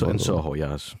Soho. So by in the way. Soho,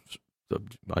 yes.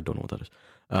 I don't know what that is.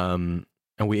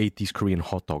 And we ate these Korean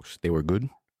hot dogs. They were good.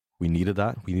 We needed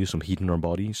that. We needed some heat in our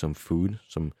body, some food,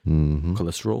 some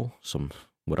cholesterol, some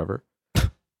whatever.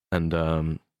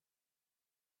 And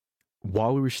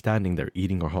while we were standing there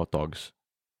eating our hot dogs,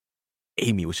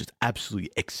 Amy was just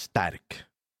absolutely ecstatic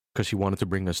because she wanted to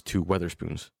bring us to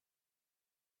Wetherspoons.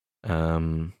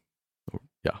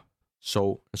 Yeah.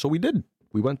 So we did.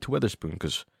 We went to Wetherspoon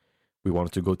because we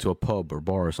wanted to go to a pub or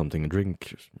bar or something and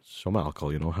drink some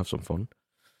alcohol, have some fun.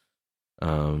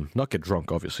 Not get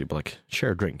drunk, obviously, but like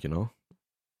share a drink,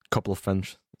 Couple of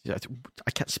friends. Yeah,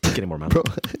 I can't speak anymore, man. Bro.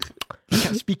 I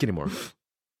can't speak anymore.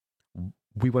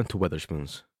 We went to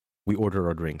Wetherspoons. We ordered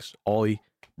our drinks. Ollie,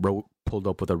 pulled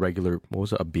up with a regular, what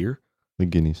was it, a beer? The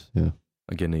Guinness, yeah.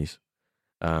 A Guinness.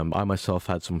 I myself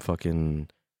had some fucking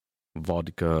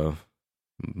vodka,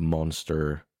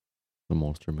 Monster, The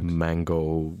Monster mix.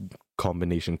 mango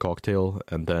combination cocktail,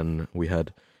 and then we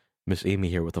had Miss Amy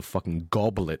here with a fucking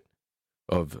goblet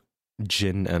of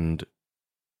gin and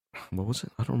what was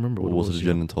it? I don't remember what was it was. it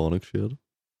gin and tonic she had?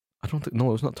 I don't think. No,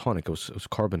 it was not tonic. It was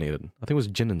carbonated. I think it was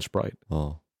gin and Sprite.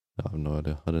 Oh, I have no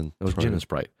idea. I didn't. It was try gin it. and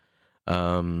Sprite.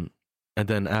 And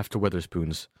then after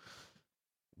Wetherspoons,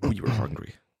 we were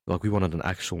hungry. Like we wanted an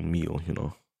actual meal,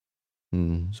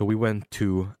 So we went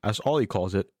to, as Ollie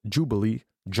calls it, Jubilee,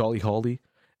 Jolly Holly.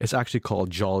 It's actually called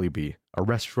Jollibee, a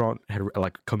restaurant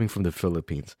like coming from the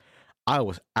Philippines. I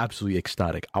was absolutely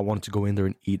ecstatic. I wanted to go in there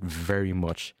and eat very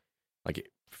much, like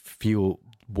feel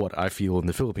what I feel in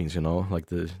the Philippines, like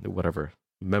the whatever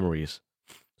memories.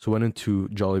 So went into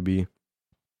Jollibee,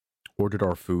 ordered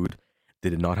our food. They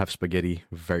did not have spaghetti.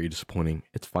 Very disappointing.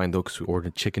 It's fine though, because we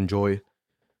ordered Chicken Joy.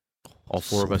 All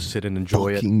four of us sit and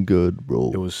enjoy it. Fucking good,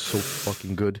 bro. It was so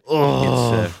fucking good.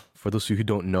 Oh. It's for those of you who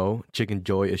don't know, Chicken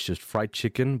Joy is just fried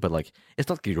chicken, but like it's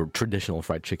not like your traditional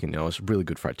fried chicken. It's really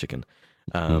good fried chicken,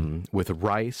 with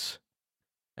rice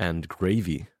and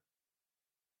gravy.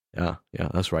 Yeah,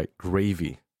 that's right,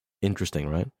 gravy. Interesting,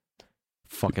 right?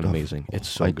 Fucking amazing. It's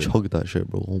so I good. chugged that shit,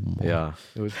 bro. Oh my. Yeah,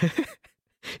 it was.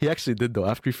 He actually did though.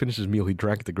 After he finished his meal, he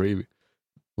drank the gravy.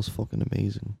 It was fucking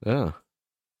amazing. Yeah.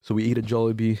 So we eat at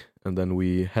Jollibee, and then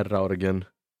we headed out again,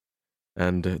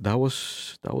 and that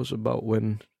was about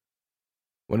when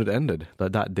it ended.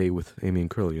 That day with Amy and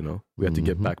Curly, we had to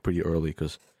get back pretty early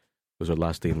because it was our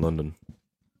last day in London.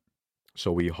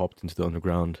 So we hopped into the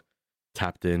underground,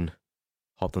 tapped in,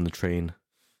 hopped on the train,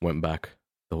 went back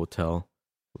to the hotel.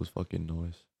 It was fucking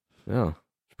nice. Yeah,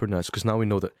 it's pretty nice because now we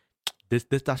know that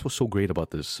that's what's so great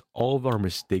about this. All of our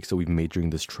mistakes that we've made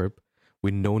during this trip, we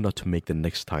know not to make the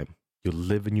next time. You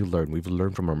live and you learn. We've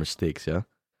learned from our mistakes, yeah?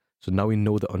 So now we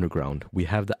know the underground. We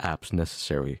have the apps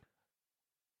necessary.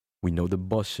 We know the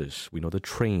buses. We know the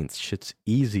trains. Shit's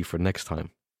easy for next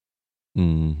time.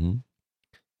 Mm-hmm.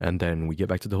 And then we get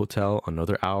back to the hotel.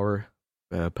 Another hour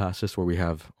passes where we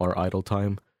have our idle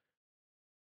time.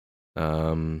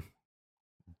 Did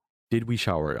we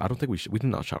shower? I don't think we did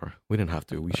not shower. We didn't have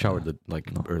to. We showered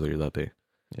earlier that day.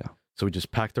 Yeah. So we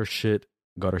just packed our shit,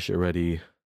 got our shit ready,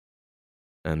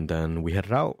 and then we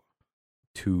headed out.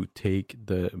 to take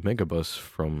the megabus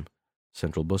from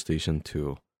Central Bus Station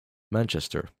to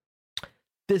Manchester.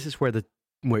 This is where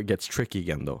it gets tricky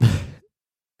again, though,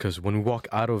 because when we walk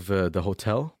out of the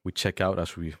hotel, we check out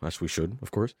as we should,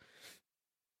 of course,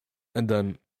 and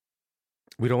then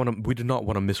we did not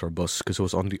want to miss our bus because it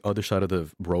was on the other side of the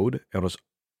road, and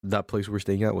that place we were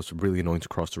staying at was really annoying to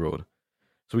cross the road.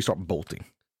 So we start bolting.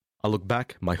 I look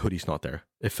back, my hoodie's not there.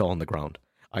 It fell on the ground.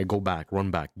 I go back,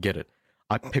 run back, get it.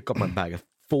 I pick up my bag, a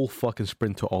full fucking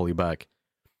sprint to Ollie back,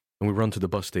 and we run to the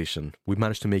bus station. We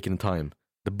managed to make it in time.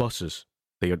 The buses,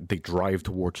 they drive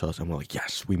towards us, and we're like,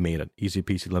 yes, we made it. Easy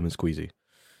peasy, lemon squeezy.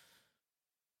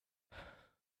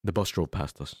 The bus drove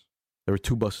past us. There were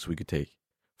 2 buses we could take.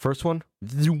 First one,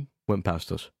 zoom, went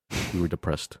past us. We were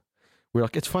depressed. We were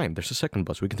like, it's fine. There's a second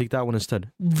bus. We can take that one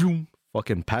instead. Zoom,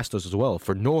 fucking past us as well.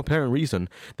 For no apparent reason,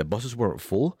 the buses weren't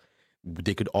full.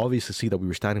 They could obviously see that we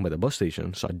were standing by the bus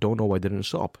station, so I don't know why they didn't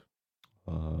stop.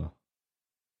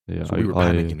 Yeah, so we were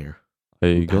panicking here.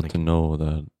 I got to know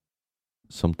that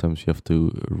sometimes you have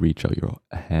to reach out your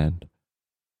hand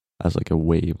as like a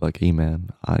wave, like, hey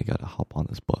man, I gotta hop on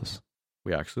this bus.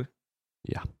 We actually?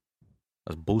 Yeah.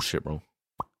 That's bullshit, bro.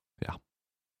 Yeah.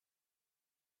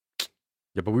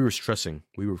 Yeah, but we were stressing.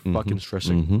 We were fucking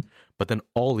stressing. Mm-hmm. But then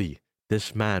Ollie,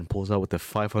 this man, pulls out with the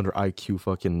 500 IQ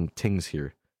fucking things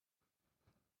here.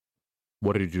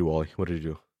 What did you do, Ollie? What did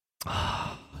you do?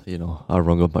 You know, I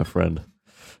rung up my friend.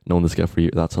 Known this guy for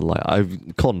years. That's a lie.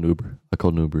 I've called an Uber. I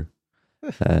called an Uber.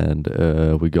 And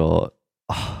we got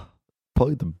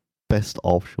probably the best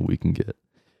option we can get.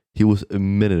 He was a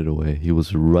minute away. He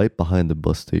was right behind the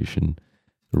bus station,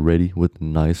 ready with a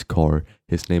nice car.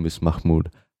 His name is Mahmoud.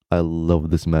 I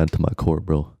love this man to my core,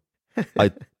 bro.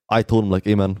 I told him, like,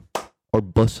 hey man, our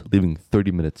bus leaving 30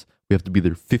 minutes. We have to be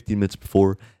there 15 minutes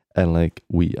before. And like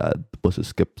the buses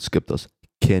skipped us.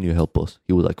 Can you help us?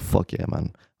 He was like, fuck yeah,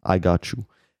 man. I got you.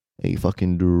 And he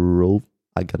fucking drove,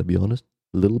 I gotta be honest,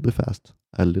 a little bit fast.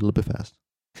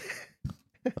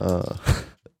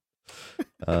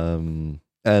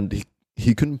 And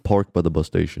he couldn't park by the bus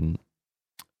station.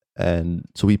 And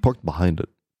so he parked behind it.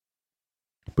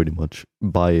 Pretty much.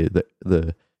 By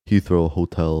the Heathrow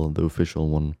Hotel, the official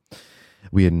one.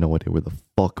 We had no idea where the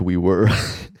fuck we were.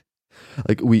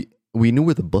 Like we knew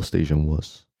where the bus station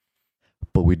was,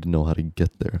 but we didn't know how to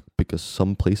get there because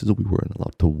some places we weren't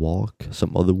allowed to walk.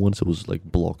 Some other ones it was like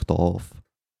blocked off.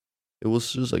 It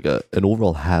was just like an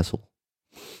overall hassle.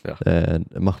 Yeah. And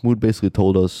Mahmoud basically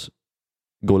told us,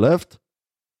 go left,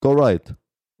 go right.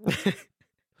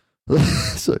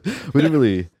 So we didn't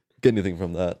really get anything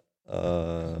from that.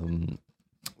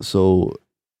 So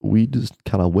we just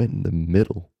kind of went in the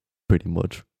middle, pretty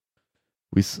much.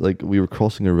 We were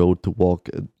crossing a road to walk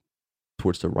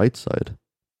towards the right side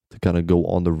to kind of go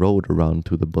on the road around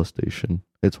to the bus station.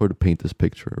 It's hard to paint this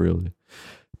picture, really.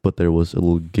 But there was a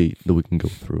little gate that we can go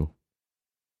through.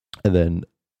 And then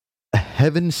a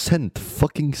heaven sent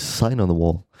fucking sign on the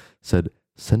wall said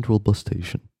Central Bus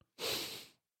Station.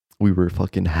 We were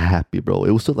fucking happy, bro.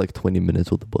 It was still like 20 minutes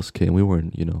till the bus came. We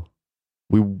weren't, you know,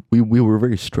 we were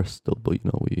very stressed still, but you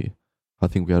know, I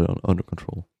think we had it under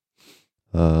control.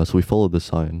 So we followed the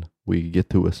sign. We get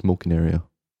to a smoking area.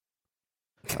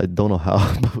 I don't know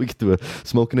how, but we get to a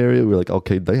smoking area. We're like,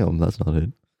 okay, damn, that's not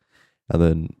it. And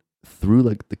then through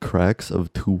like the cracks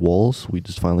of 2 walls, we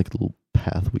just find like a little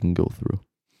path we can go through.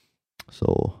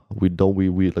 So we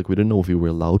didn't know if we were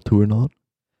allowed to or not,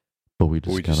 but we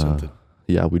just kind of,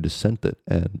 yeah, we just sent it,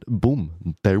 and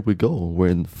boom, there we go. We're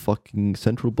in fucking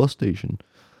Central Bus Station.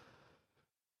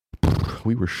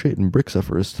 We were shitting bricks at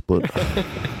first, but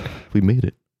we made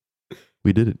it.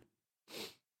 We did it.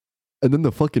 And then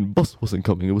the fucking bus wasn't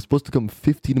coming. It was supposed to come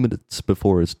 15 minutes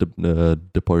before its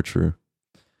departure,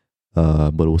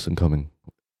 but it wasn't coming.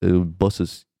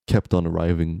 Buses kept on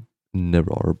arriving,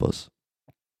 never our bus.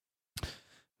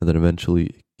 And then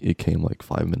eventually it came like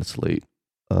 5 minutes late.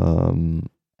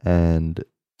 And,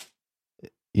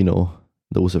 you know,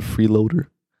 there was a freeloader.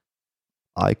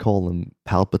 I call him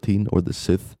Palpatine or the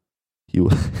Sith. He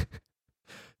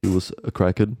was a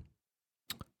crackhead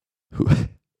who...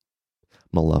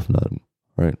 I'm not laughing at him,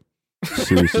 right?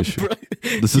 Serious issue.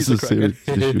 This is a serious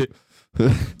issue.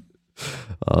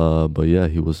 But yeah,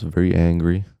 he was very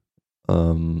angry.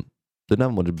 Didn't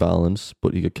have much balance,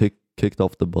 but he got kicked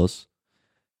off the bus.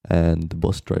 And the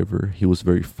bus driver, he was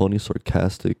very funny,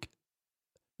 sarcastic.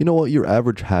 You know what? Your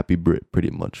average happy Brit, pretty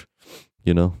much.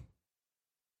 You know?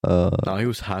 No, he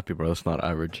was happy, bro. That's not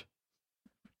average.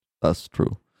 That's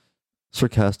true.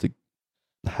 Sarcastic,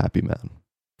 happy man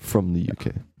from the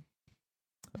UK.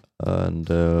 And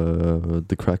the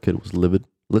crackhead was livid.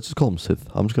 Let's just call him Sith.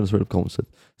 I'm just going to straight up call him Sith.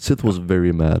 Sith was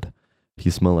very mad. He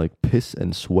smelled like piss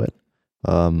and sweat.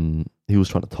 He was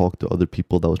trying to talk to other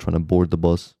people that was trying to board the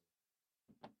bus.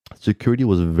 Security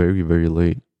was very, very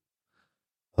late.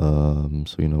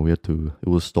 So, you know, it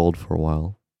was stalled for a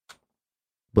while.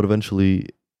 But eventually,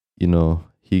 you know,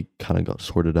 he kind of got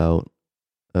sorted out.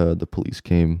 The police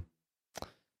came.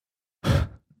 He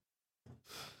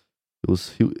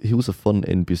was a fun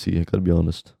NPC, I gotta be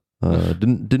honest.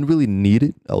 Didn't really need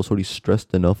it. I was already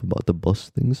stressed enough about the bus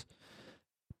things.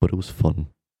 But it was fun.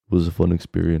 It was a fun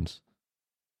experience.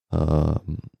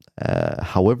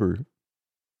 However,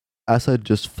 as I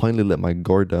just finally let my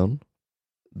guard down,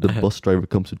 the bus driver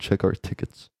comes to check our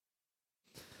tickets.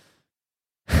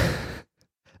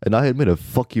 And I had made a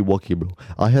fucky wucky, bro.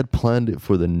 I had planned it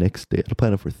for the next day. I had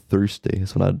planned it for Thursday.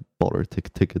 That's when I bought our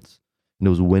tickets. And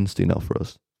it was Wednesday now for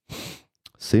us.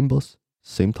 Same bus,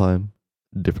 same time,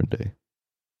 different day.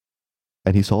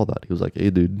 And he saw that. He was like, hey,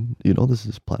 dude, you know this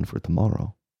is planned for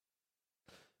tomorrow.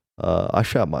 I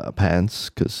shot my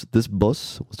pants because this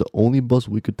bus was the only bus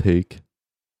we could take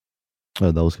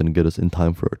that was going to get us in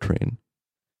time for our train.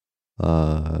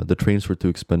 The trains were too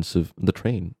expensive.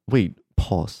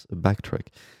 Pause, backtrack.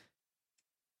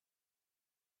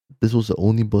 This was the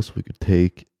only bus we could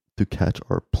take to catch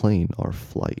our plane, our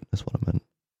flight. That's what I meant.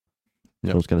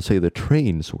 Yep. I was going to say the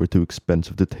trains were too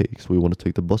expensive to take, so we want to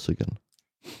take the bus again.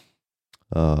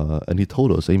 And he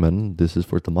told us, hey man, this is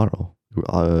for tomorrow.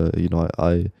 I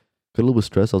got a little bit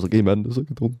stressed. I was like, hey man, like,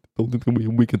 don't think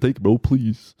we can take it, bro,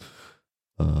 please.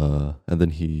 And then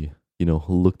he, you know,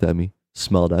 looked at me,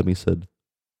 smiled at me, said,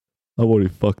 I'm already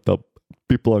fucked up.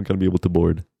 People aren't going to be able to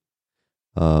board.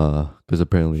 Because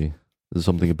apparently there's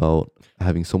something about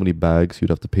having so many bags, you'd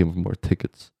have to pay for more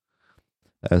tickets.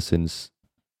 And since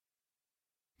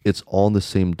it's on the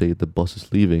same day the bus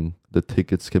is leaving, the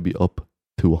tickets can be up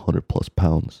to 100 plus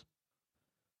pounds.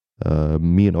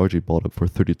 Me and RJ bought it for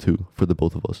 32 for the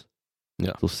both of us.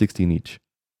 Yeah. So 16 each.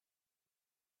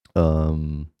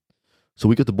 So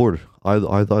we got the board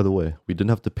either way. We didn't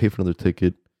have to pay for another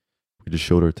ticket. We just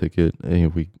showed our ticket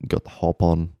and we got the hop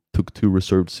on, took 2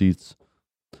 reserved seats.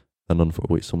 And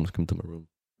wait, someone's come to my room.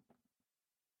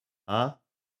 Huh?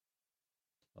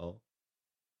 Oh.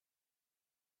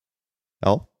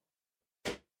 Al?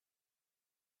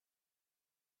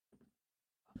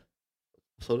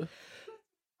 Sorry?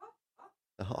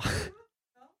 Ja.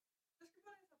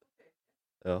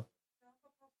 Ja.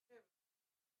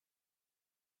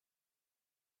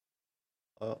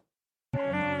 Ja.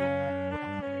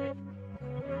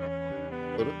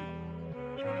 Sorry?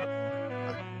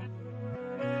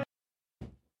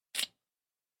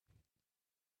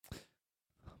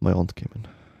 My aunt came in.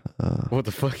 What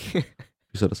the fuck? She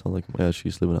said it sounded like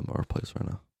she's living at our place right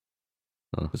now.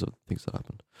 Because of things that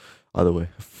happened. Either way,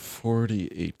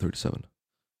 48:37.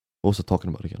 What was I talking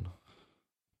about again?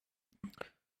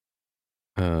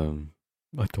 I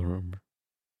don't remember.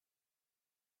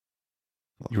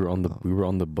 We were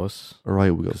on the bus. All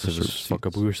right, we got reserved fuck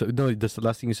up. That's the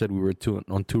last thing you said. We were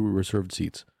on 2 reserved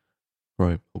seats.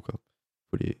 Right. Okay.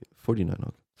 49.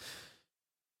 Okay.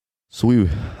 So we,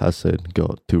 as I said,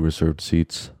 got 2 reserved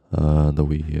seats. That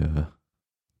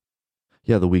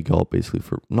we got basically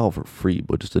not for free,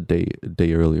 but just a day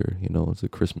earlier. You know, it's a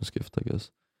Christmas gift, I guess.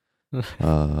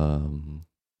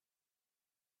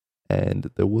 And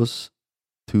there was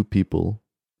 2 people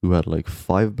who had like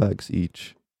 5 bags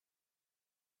each.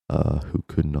 Who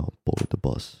could not board the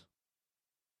bus.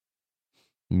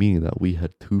 Meaning that we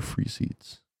had 2 free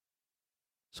seats.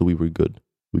 So we were good.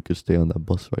 We could stay on that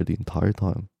bus ride the entire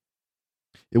time.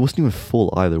 It wasn't even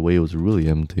full either way. It was really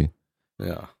empty.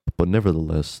 Yeah. But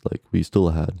nevertheless, like, we still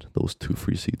had those 2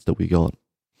 free seats that we got.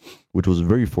 Which was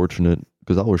very fortunate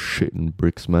because I was shitting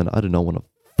bricks, man. I did not want to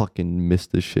fucking miss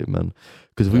this shit, man.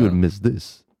 Because if we would miss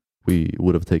this, we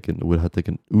would have taken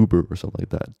Uber or something like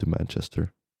that to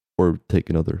Manchester. Or take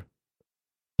another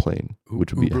plane,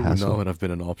 which would be a hassle. Uber would have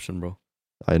been an option, bro.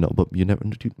 I know, but you never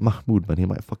know. Dude, Mahmoud, man, he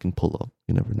might fucking pull up.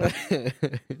 You never know.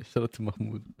 Shout out to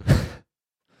Mahmoud.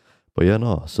 But yeah,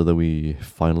 no. So then we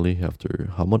finally, after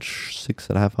how much?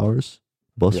 6.5 hours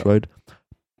bus ride.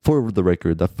 For the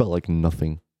record, that felt like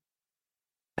nothing.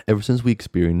 Ever since we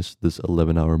experienced this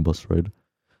 11-hour bus ride,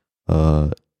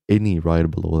 any ride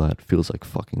below that feels like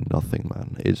fucking nothing,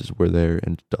 man. It's just we're there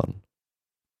and done.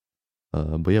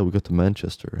 But yeah, we got to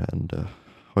Manchester, and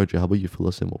RJ, how about you fill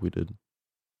us in what we did?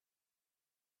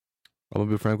 I'm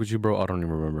gonna be frank with you, bro. I don't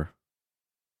even remember.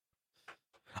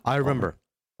 I remember.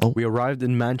 We arrived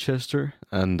in Manchester,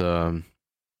 and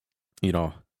you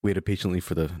know, waited patiently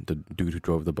for the dude who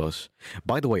drove the bus.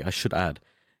 By the way, I should add,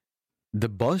 the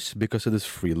bus, because of this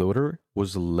freeloader,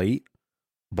 was late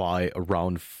by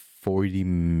around 40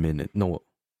 minutes. No,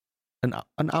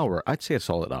 an hour. I'd say a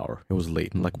solid hour. It was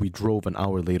late. Like we drove an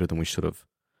hour later than we should have.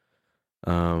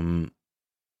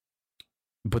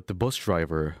 But the bus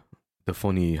driver, the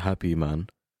funny, happy man,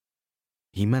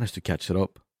 he managed to catch it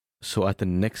up. So at the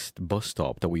next bus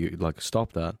stop that we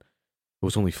stopped at, it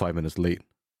was only 5 minutes late.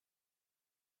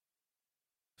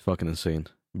 It's fucking insane.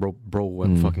 Bro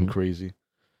went fucking crazy.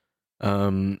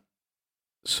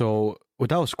 So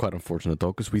that was quite unfortunate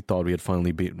though, because we thought we had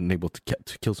finally been able to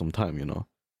kill some time, you know.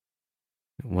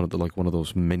 One of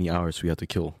those many hours we had to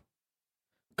kill,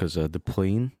 because the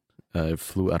plane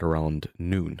flew at around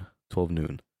 12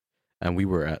 noon, and we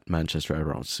were at Manchester at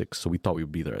around 6, so we thought we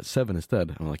would be there at 7 instead.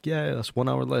 And we're like, yeah, that's 1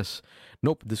 hour less.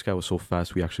 Nope, this guy was so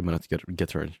fast, we actually managed to get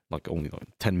there like only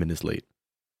 10 minutes late.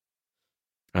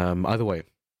 Either way,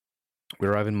 we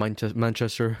arrive in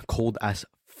Manchester, cold as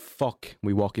fuck.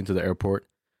 We walk into the airport,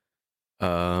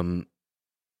 and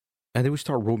then we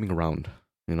start roaming around,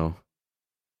 you know.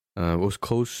 It was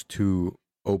close to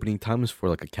opening times for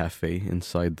like a cafe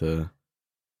inside it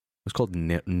was called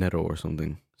Netto or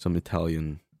something, some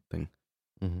Italian thing,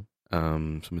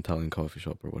 some Italian coffee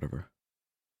shop or whatever.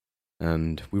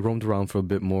 And we roamed around for a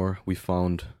bit more. We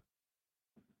found,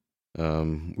 we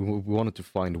wanted to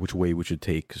find which way we should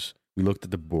take, because we looked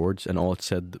at the boards and all it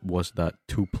said was that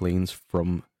 2 planes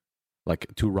from, like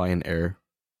 2 Ryanair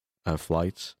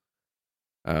flights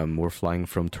were flying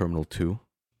from Terminal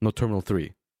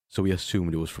 3. So we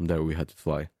assumed it was from there we had to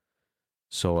fly.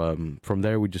 So from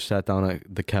there we just sat down at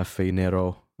the Cafe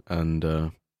Nero and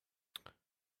I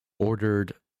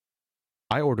ordered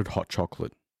hot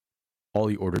chocolate.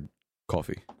 Ollie ordered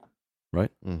coffee,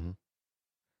 right? Mm-hmm.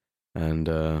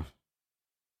 And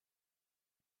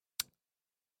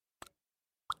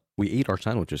we ate our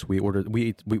sandwiches. We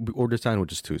ordered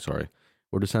sandwiches too. Sorry,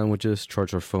 ordered sandwiches,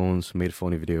 charged our phones, made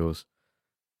funny videos,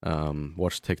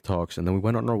 watched TikToks, and then we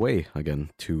went on our way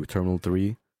again to Terminal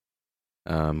 3,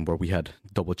 where we had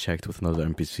double checked with another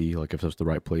NPC, like if it was the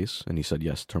right place, and he said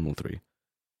yes, Terminal 3.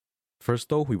 First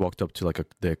though, we walked up to like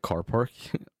the car park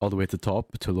all the way at the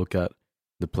top to look at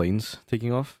the planes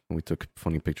taking off, and we took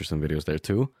funny pictures and videos there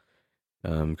too,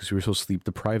 because we were so sleep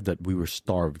deprived that we were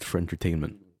starved for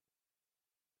entertainment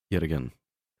yet again.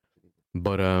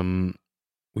 But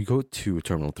we go to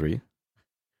Terminal 3,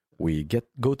 we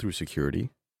go through security,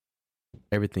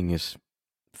 everything is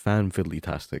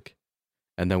fan-fiddly-tastic,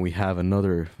 and then we have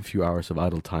another few hours of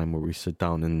idle time where we sit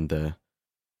down in the,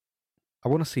 I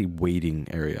want to say, waiting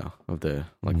area of the,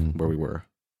 like, where we were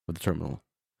with the terminal.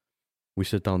 We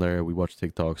sit down there, we watch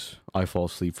TikToks, I fall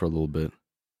asleep for a little bit,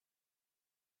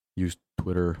 use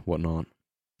Twitter, whatnot,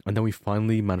 and then we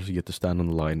finally manage to get to stand on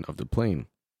the line of the plane.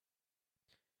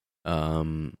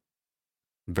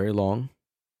 Very long.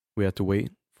 We had to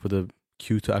wait for the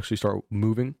queue to actually start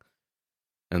moving,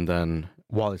 and then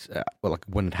while it's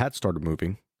when it had started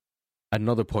moving, at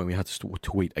another point we had to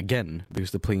wait again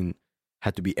because the plane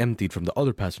had to be emptied from the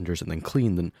other passengers and then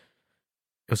cleaned, and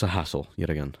it was a hassle yet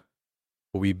again.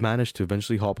 But we managed to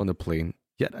eventually hop on the plane,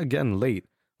 yet again late,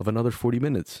 of another 40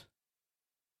 minutes.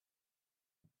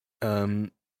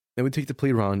 Then we take the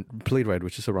plane ride,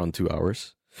 which is around 2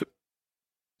 hours.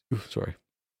 Sorry.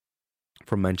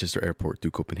 From Manchester Airport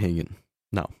to Copenhagen.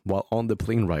 Now, while on the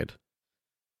plane ride,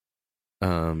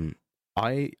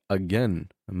 I again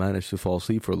managed to fall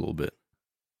asleep for a little bit.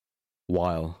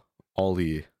 While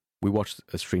we watched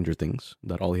Stranger Things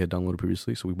that Ollie had downloaded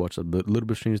previously, so we watched a little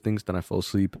bit of Stranger Things, then I fell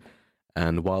asleep,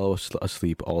 and while I was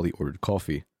asleep, Ollie ordered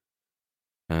coffee.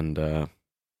 And how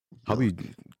about you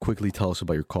quickly tell us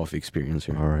about your coffee experience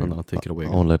here? All right. And I'll take it away. I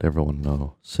want to let everyone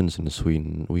know, since in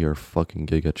Sweden, we are fucking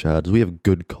giga chads. We have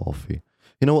good coffee.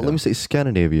 You know what? Yeah. Let me say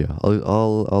Scandinavia.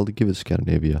 I'll give it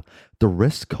Scandinavia. The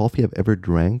best coffee I've ever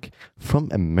drank, from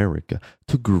America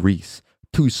to Greece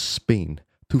to Spain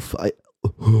to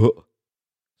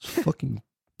it's fucking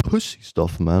pussy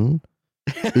stuff, man.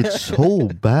 It's so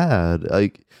bad.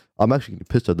 I'm actually getting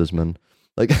pissed at this, man.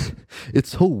 Like,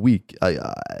 it's so weak.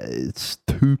 It's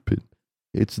stupid.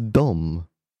 It's dumb.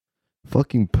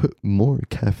 Fucking put more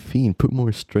caffeine, put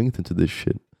more strength into this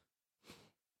shit.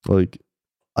 Like,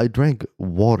 I drank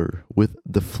water with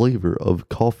the flavor of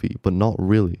coffee, but not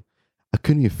really. I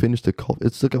couldn't even finish the coffee.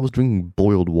 It's like I was drinking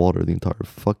boiled water the entire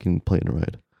fucking plane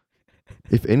ride.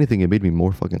 If anything, it made me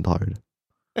more fucking tired.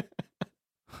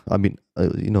 I mean,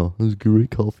 it was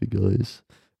great coffee, guys.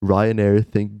 Ryanair,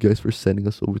 thank you guys for sending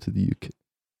us over to the UK.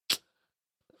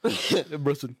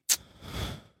 Brisson.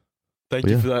 Thank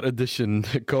you for that addition,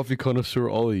 coffee connoisseur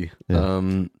Ollie.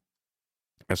 Yeah.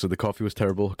 So the coffee was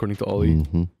terrible, according to Ollie.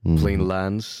 Plane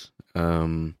lands.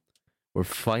 We're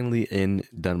finally in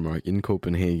Denmark, in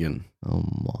Copenhagen. Oh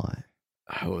my.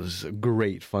 it was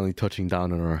great finally touching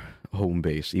down on our home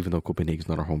base, even though Copenhagen's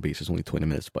not our home base. It's only 20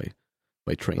 minutes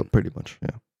by train. Pretty much,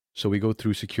 yeah. So we go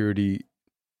through security.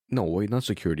 No, wait, not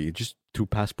security. Just through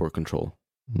passport control.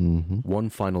 Mm-hmm. One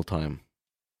final time.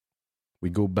 We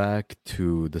go back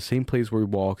to the same place where we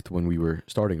walked when we were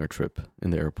starting our trip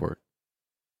in the airport.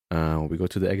 We go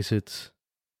to the exits,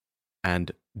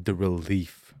 and the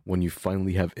relief when you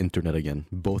finally have internet again.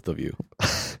 Both of you.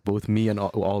 Both me and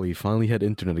Ollie finally had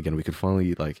internet again. We could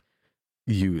finally like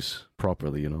use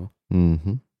properly, you know.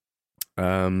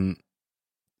 Mm-hmm.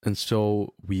 And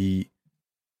so we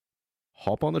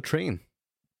hop on the train.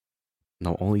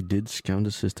 Now Ollie did scan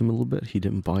the system a little bit. He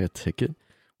didn't buy a ticket.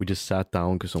 We just sat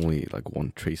down because only like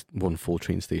one full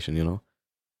train station, you know.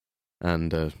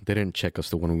 And they didn't check us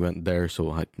the when we went there.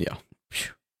 So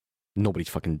nobody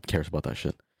fucking cares about that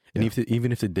shit. And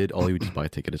even if they did, Ollie would just buy a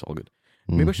ticket. It's all good.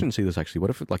 Maybe I shouldn't say this actually. What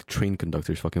if like train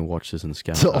conductors fucking watch this and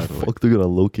scan? Oh fuck, they're gonna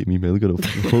locate me, man. They're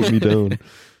gonna hold me down.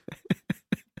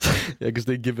 Yeah, because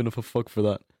they give enough a fuck for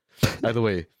that. Either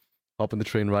way, hop on the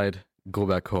train ride, go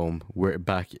back home. We're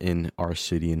back in our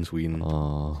city in Sweden.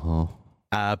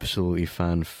 Absolutely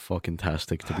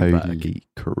fan-fucking-tastic to be back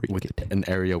with an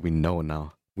area we know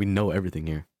now. We know everything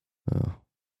here.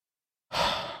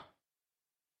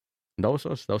 That was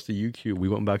us. That was the UQ. We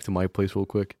went back to my place real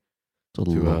quick. It's a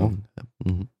long.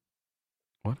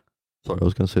 What? Sorry, I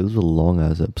was gonna say this is a long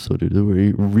ass episode, dude.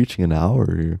 We're reaching an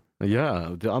hour here.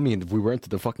 Yeah, I mean, we went to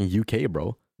the fucking UK,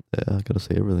 bro. Yeah, I gotta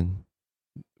say everything.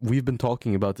 We've been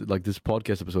talking about like this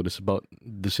podcast episode is about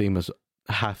the same as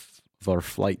half of our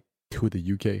flight to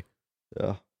the UK.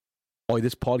 Yeah. Oh,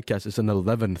 this podcast is an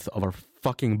 11th of our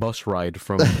fucking bus ride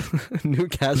from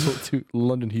Newcastle to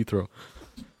London Heathrow.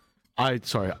 I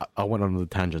went on the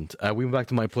tangent. We went back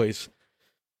to my place.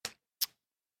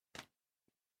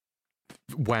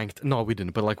 Wanked. No, we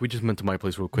didn't. But like, we just went to my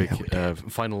place real quick. Yeah,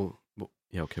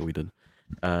 we did.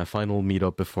 Final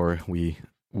meetup before we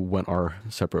went our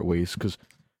separate ways. Because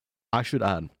I should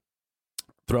add,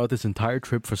 throughout this entire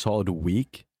trip for a solid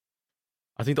week,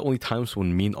 I think the only times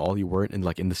when me and Ollie weren't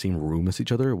in the same room as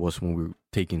each other was when we were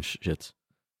taking shits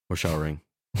or showering.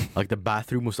 Like the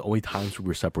bathroom was the only times we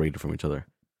were separated from each other.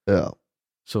 Yeah.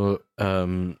 So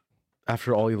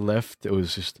after Ollie left, it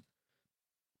was just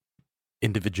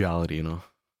individuality, you know.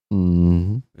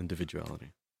 Mm-hmm.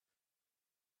 Individuality.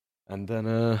 And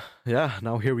then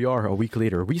now here we are a week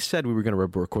later. We said we were gonna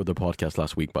record the podcast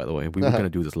last week. By the way, we were gonna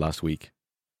do this last week.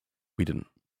 We didn't.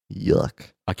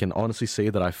 Yuck. I can honestly say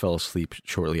that I fell asleep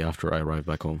shortly after I arrived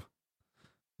back home.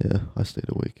 Yeah, I stayed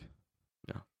awake.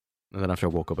 Yeah. And then after I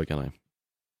woke up again, I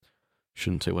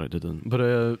shouldn't say what I did then. But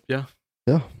yeah.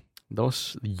 Yeah. That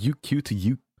was UQ to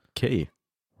UK.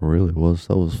 Really was.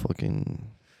 That was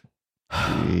fucking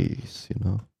jeez, you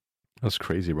know. That's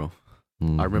crazy, bro.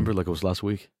 Mm-hmm. I remember like it was last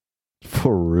week.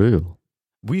 For real.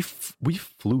 We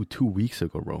flew 2 weeks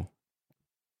ago, bro.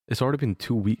 It's already been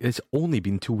 2 weeks. It's only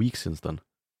been 2 weeks since then.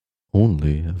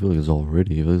 Only? I feel like it's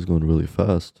already. I feel like it's going really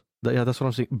fast. Yeah, that's what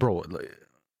I'm saying. Bro. Like,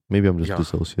 maybe I'm just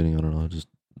dissociating. I don't know. Just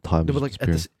time no, is but like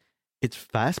it's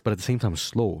fast, but at the same time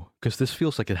slow. Because this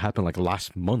feels like it happened like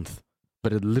last month.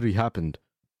 But it literally happened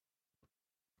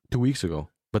 2 weeks ago.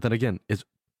 But then again, it's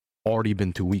already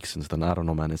been 2 weeks since then. I don't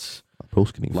know, man.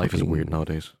 Life is weird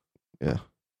nowadays. Yeah.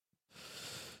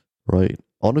 Right.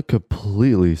 On a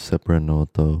completely separate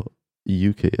note, though,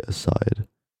 UK aside,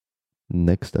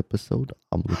 next episode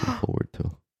I'm looking forward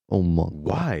to. Oh my God.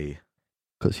 Why?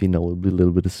 Because, it'll be a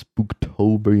little bit of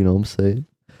Spooktober, you know what I'm saying?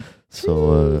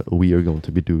 So we are going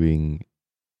to be doing,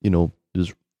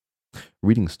 just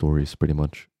reading stories pretty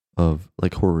much of,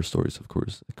 like, horror stories, of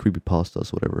course,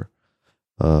 creepypastas, whatever,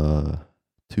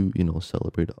 to,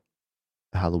 celebrate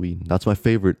Halloween. That's my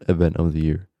favorite event of the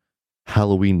year.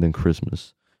 Halloween than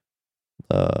Christmas.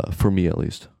 For me, at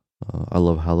least. I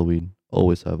love Halloween.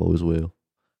 Always have, always will.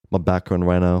 My background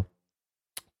right now,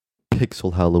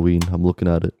 pixel Halloween. I'm looking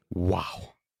at it.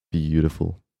 Wow.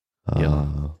 Beautiful.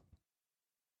 If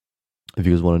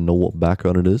you guys want to know what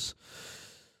background it is,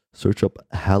 search up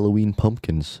Halloween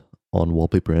pumpkins on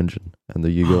Wallpaper Engine. And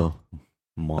there you go.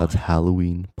 That's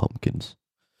Halloween pumpkins.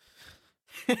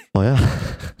 Oh, yeah.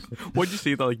 Why'd you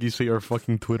say that like you say our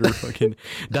fucking Twitter fucking...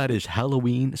 That is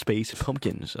Halloween space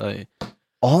pumpkins.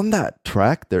 On that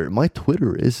track there, my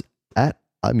Twitter is at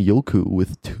I'm Yoku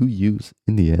with 2 U's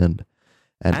in the end.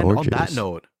 And on that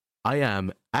note, I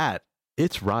am at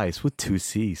It's Rice with 2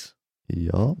 C's.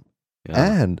 Yup.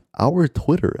 Yeah. And our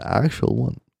Twitter, actual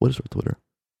one. What is our Twitter?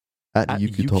 At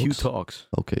UQ Talks. Talks.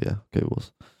 Okay, yeah. Okay, it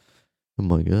was. Oh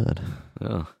my God.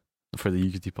 Yeah. for the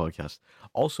UQT podcast.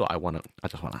 Also, I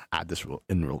just want to add this real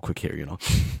quick here.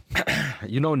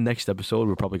 Next episode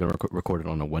we're probably gonna record it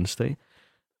on a Wednesday.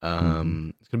 It's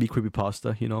gonna be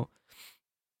creepypasta.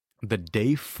 The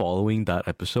day following that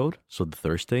episode, so the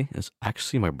Thursday, is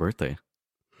actually my birthday.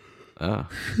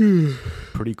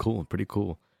 Pretty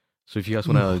cool. So if you guys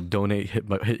want to donate,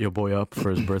 hit your boy up for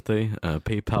his birthday.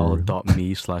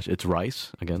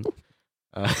 PayPal.me/itsrice again.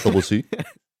 Double C.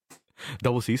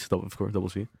 Double C.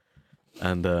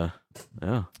 And yeah,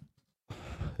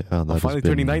 I'm finally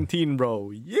turning 19, bro.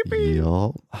 Yippee!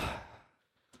 Yeah.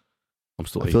 I'm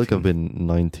still 18. I feel like I've been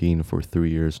 19 for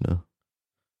 3 years now.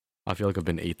 I feel like I've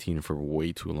been 18 for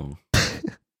way too long.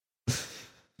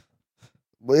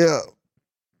 But yeah,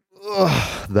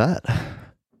 that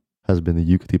has been the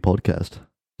UQT podcast.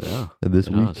 Yeah. This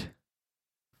week.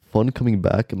 Fun coming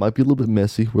back. It might be a little bit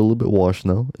messy. We're a little bit washed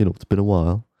now. It's been a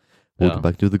while. We'll get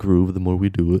back to the groove the more we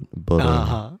do it.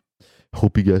 But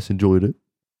hope you guys enjoyed it.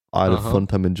 I had a fun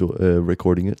time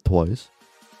recording it twice.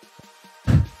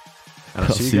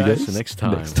 I'll see you guys next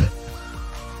time.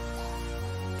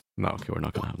 No, okay, we're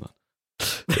not going to have that.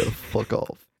 Yeah, fuck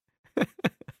off.